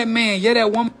 Yeah, that man. Yeah,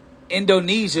 that woman.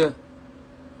 Indonesia.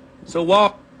 So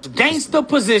while gangster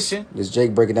position. This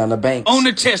Jake breaking down the banks. On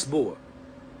the chessboard.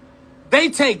 They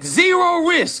take 0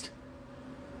 risk.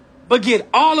 But get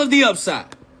all of the upside.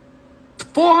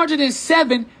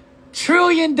 $407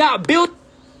 trillion bill.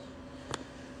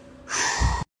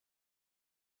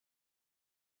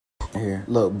 Here,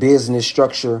 look, business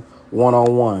structure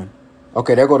 101.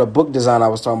 Okay, there go the book design I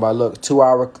was talking about. Look, 2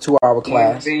 hour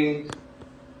class. Are you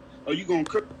gonna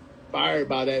inspired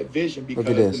by that vision because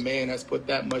the man has put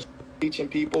that much teaching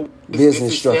people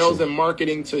business structure, sales and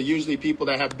marketing to usually people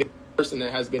that have been person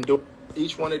that has been doing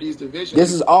each one of these divisions.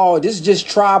 This is just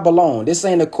tribe alone. This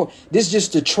ain't this is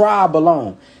just the tribe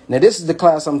alone. Now this is the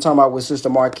class I'm talking about with Sister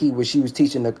Marquis, where she was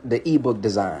teaching the ebook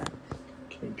design.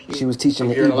 She was teaching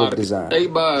the ebook design.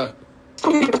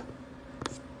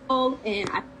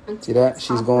 See that?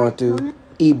 She's going through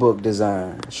ebook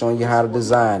design, showing you how to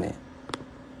design it.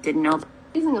 Didn't know.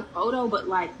 Using a photo, but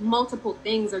like multiple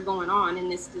things are going on in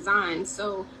this design.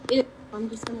 So I'm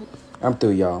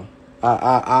through, y'all.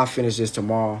 I'll finish this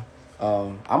tomorrow.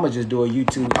 I'm gonna just do a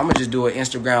YouTube. I'm gonna just do an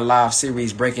Instagram live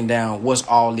series breaking down what's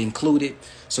all included,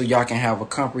 so y'all can have a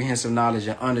comprehensive knowledge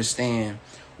and understand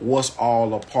what's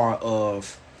all a part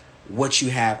of what you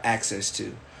have access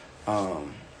to.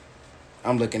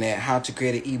 I'm looking at how to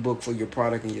create an ebook for your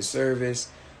product and your service,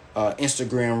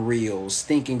 Instagram Reels,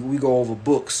 we go over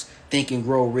books, Think and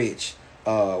Grow Rich.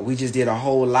 We just did a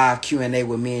whole live Q&A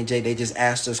with me and Jay. They just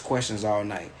asked us questions all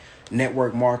night.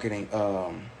 Network marketing,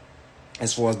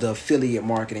 as far as the affiliate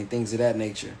marketing, things of that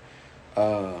nature.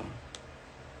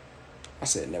 I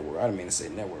said network. I didn't mean to say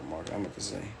network marketing. I meant to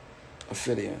say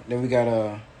affiliate. Then we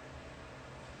got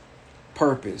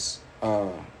purpose.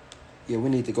 Yeah, we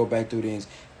need to go back through these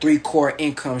 3 core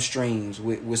income streams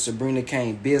with Sabrina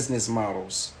Cain, business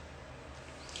models.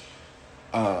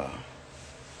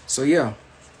 So yeah,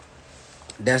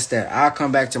 that's that. I'll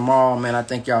come back tomorrow, man. I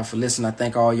thank y'all for listening. I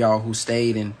thank all y'all who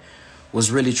stayed and was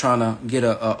really trying to get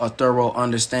a thorough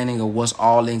understanding of what's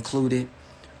all included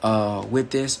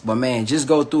with this. But man, just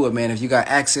go through it, man. If you got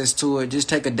access to it, just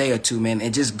take a day or two, man,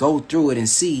 and just go through it and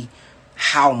see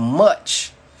how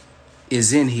much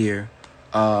is in here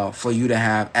for you to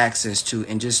have access to,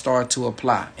 and just start to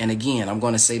apply. And again, I'm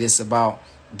going to say this about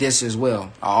this as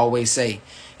well. I always say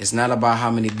it's not about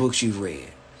how many books you've read.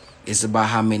 It's about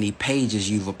how many pages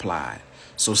you've applied.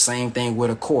 So same thing with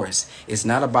a course. It's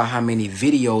not about how many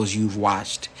videos you've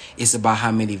watched. It's about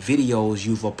how many videos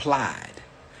you've applied.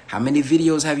 How many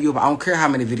videos have you? I don't care how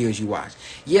many videos you watch.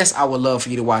 Yes, I would love for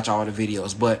you to watch all the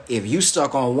videos. But if you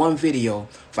stuck on one video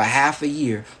for half a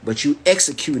year, but you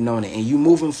executing on it and you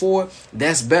moving forward,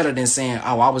 that's better than saying,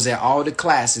 oh, I was at all the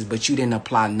classes, but you didn't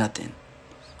apply nothing.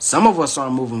 Some of us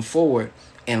aren't moving forward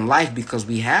in life because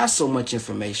we have so much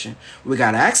information. We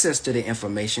got access to the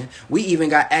information. We even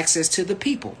got access to the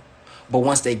people. But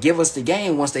once they give us the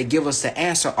game, once they give us the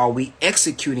answer, are we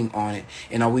executing on it?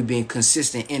 And are we being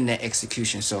consistent in that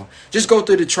execution? So just go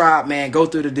through the tribe, man. Go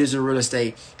through the digital real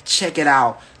estate. Check it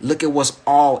out. Look at what's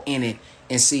all in it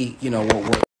and see, you know,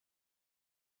 what.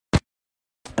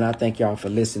 And I thank y'all for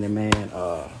listening, man.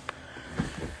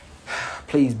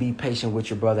 Please be patient with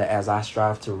your brother as I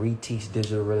strive to reteach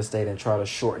digital real estate and try to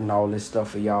shorten all this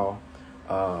stuff for y'all.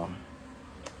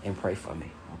 And pray for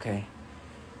me, okay?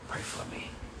 Pray for me.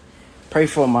 Pray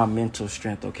for my mental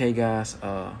strength, okay, guys?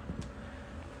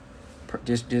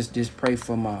 Just pray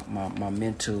for my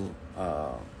mental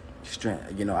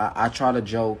strength. You know, I try to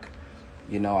joke.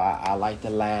 You know, I like to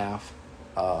laugh.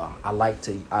 I like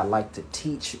to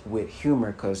teach with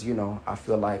humor because, you know, I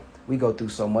feel like we go through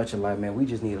so much in life, man. We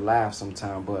just need to laugh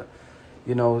sometime. But,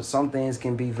 you know, some things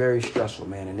can be very stressful,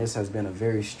 man. And this has been a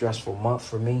very stressful month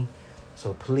for me.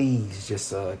 So please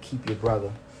just keep your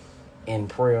brother in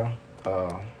prayer.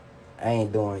 I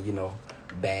ain't doing, you know,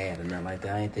 bad or nothing like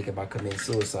that. I ain't thinking about committing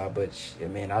suicide. But,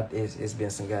 man, it's been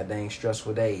some goddamn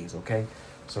stressful days, okay?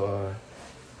 So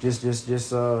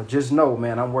just know,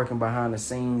 man, I'm working behind the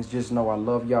scenes. Just know I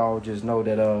love y'all. Just know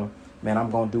that, man,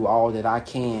 I'm going to do all that I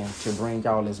can to bring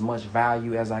y'all as much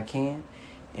value as I can.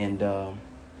 And,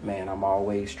 man, I'm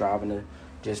always striving to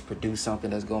just produce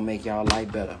something that's going to make y'all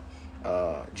life better.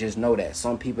 Just know that.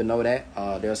 Some people know that.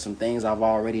 There's some things I've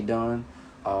already done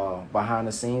behind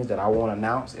the scenes that I won't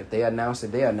announce. If they announce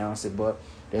it, they announce it. But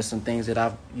there's some things that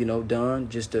I've, you know, done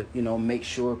just to, you know, make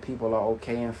sure people are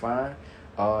okay and fine.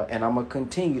 And I'm going to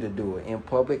continue to do it in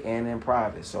public and in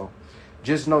private. So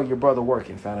just know your brother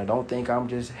working, fam. Don't think I'm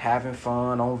just having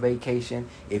fun on vacation.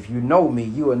 If you know me,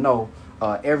 you will know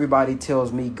everybody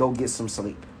tells me go get some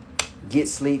sleep. Get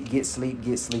sleep, get sleep,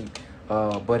 get sleep.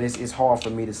 But it's hard for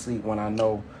me to sleep when I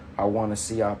know I want to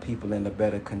see our people in a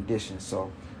better condition.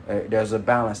 So there's a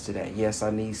balance to that. Yes,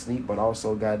 I need sleep, but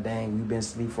also, god dang, we've been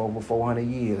asleep for over 400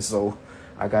 years. So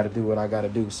I got to do what I got to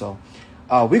do. So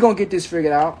we're going to get this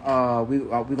figured out. We're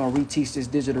going to reteach this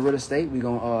digital real estate. We're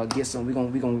going to get some, we're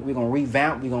going to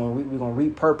revamp. We're going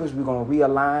to repurpose. We're going to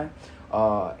realign.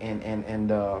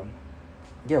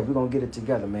 Yeah, we're going to get it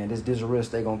together, man. This digital real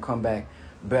estate going to come back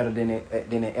better than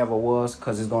it ever was,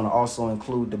 because it's going to also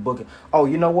include the booking. Oh,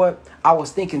 you know what? I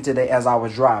was thinking today as I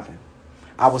was driving.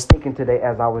 I'm going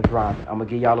to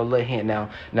give y'all a little hint now.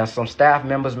 Now, some staff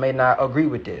members may not agree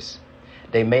with this.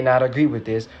 They may not agree with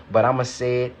this, but I'm going to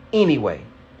say it anyway.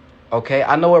 Okay?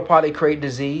 I know it probably create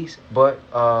disease, but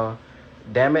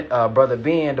damn it, Brother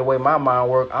Ben, the way my mind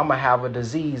works, I'm going to have a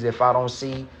disease if I don't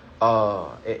see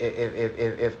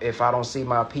if I don't see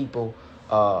my people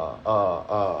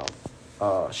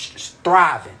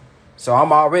thriving. So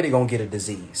I'm already going to get a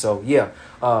disease. So, yeah.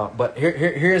 But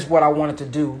here's what I wanted to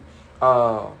do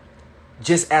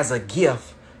just as a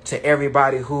gift to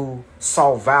everybody who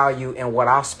saw value in what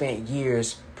I've spent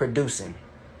years producing.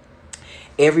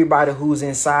 Everybody who's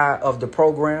inside of the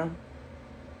program,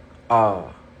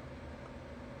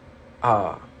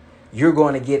 you're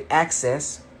going to get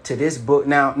access to this book.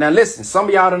 Now listen, some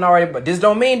of y'all done already, but this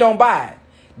don't mean don't buy it.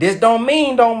 This don't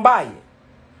mean don't buy it.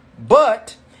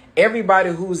 But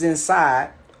everybody who's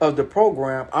inside of the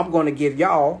program, I'm going to give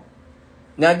y'all.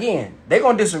 Now, again, they're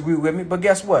going to disagree with me, but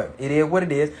guess what? It is what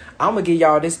it is. I'm going to give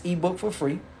y'all this ebook for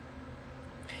free.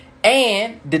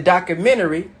 And the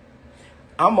documentary,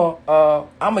 I'm going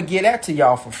to give that to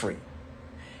y'all for free.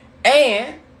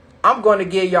 And I'm going to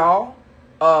give y'all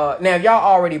Now if y'all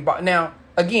already bought, now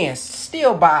again,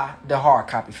 still buy the hard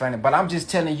copy, friend. But I'm just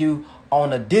telling you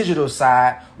on the digital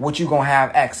side what you gonna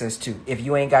have access to. If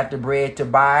you ain't got the bread to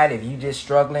buy it, if you just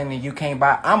struggling and you can't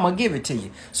buy it, I'm gonna give it to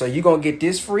you. So you gonna get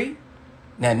this free.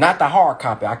 Now, not the hard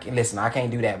copy. I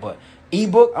can't do that, but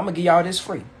ebook, I'm gonna give y'all this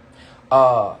free.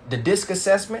 The disc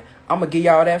assessment, I'm gonna give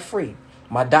y'all that free.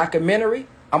 My documentary,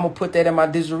 I'm gonna put that in my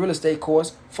digital real estate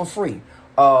course for free.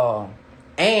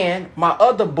 And my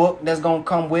other book that's gonna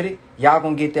come with it, y'all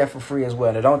gonna get that for free as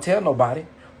well. Now, don't tell nobody,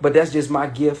 but that's just my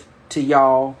gift to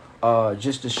y'all,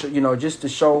 just to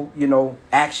show,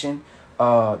 action,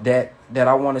 that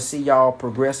I want to see y'all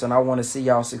progress and I want to see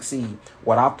y'all succeed.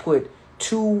 What I put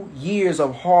 2 years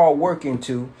of hard work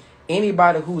into.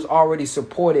 Anybody who's already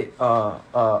supported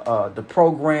the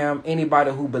program,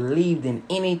 anybody who believed in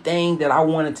anything that I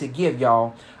wanted to give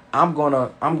y'all, I'm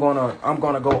gonna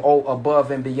go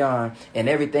above and beyond, and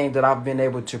everything that I've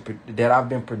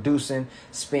been producing,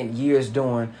 spent years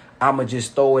doing, I'ma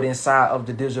just throw it inside of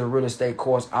the digital real estate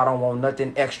course. I don't want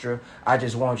nothing extra. I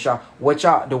just want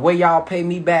y'all. The way y'all pay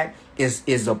me back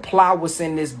is apply what's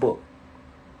in this book.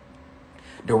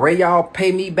 The way y'all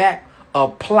pay me back,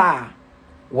 apply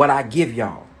what I give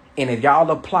y'all. And if y'all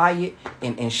apply it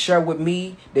and share with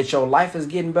me that your life is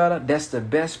getting better, that's the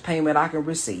best payment I can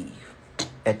receive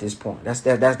at this point. That's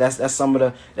some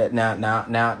of that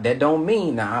now that don't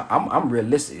mean now I'm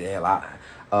realistic.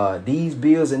 These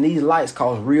bills and these lights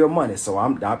cost real money. So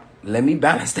let me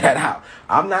balance that out.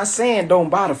 I'm not saying don't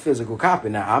buy the physical copy.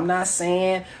 Now I'm not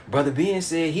saying Brother Ben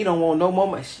said he don't want no more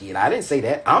money. Shit, I didn't say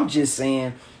that. I'm just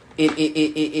saying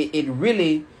it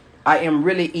really, I am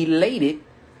really elated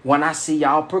when I see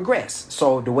y'all progress.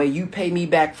 So the way you pay me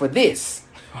back for this,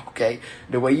 okay,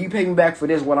 the way you pay me back for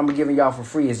this, what I'm giving y'all for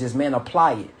free is just, man,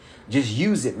 apply it. Just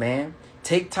use it, man.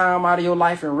 Take time out of your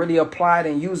life and really apply it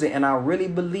and use it. And I really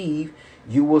believe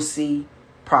you will see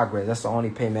progress. That's the only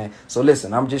payment. So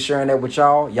listen, I'm just sharing that with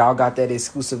y'all. Y'all got that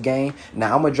exclusive game.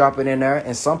 Now I'm going to drop it in there.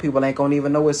 And some people ain't going to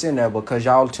even know it's in there because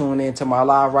y'all tune into my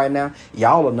live right now.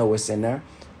 Y'all will know it's in there.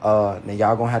 Now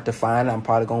y'all gonna have to find it. I'm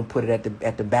probably gonna put it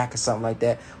at the back or something like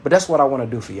that. But that's what I want to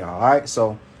do for y'all. All right.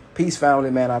 So peace,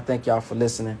 family, man. I thank y'all for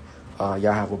listening.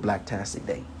 Y'all have a blacktastic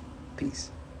day.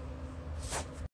 Peace.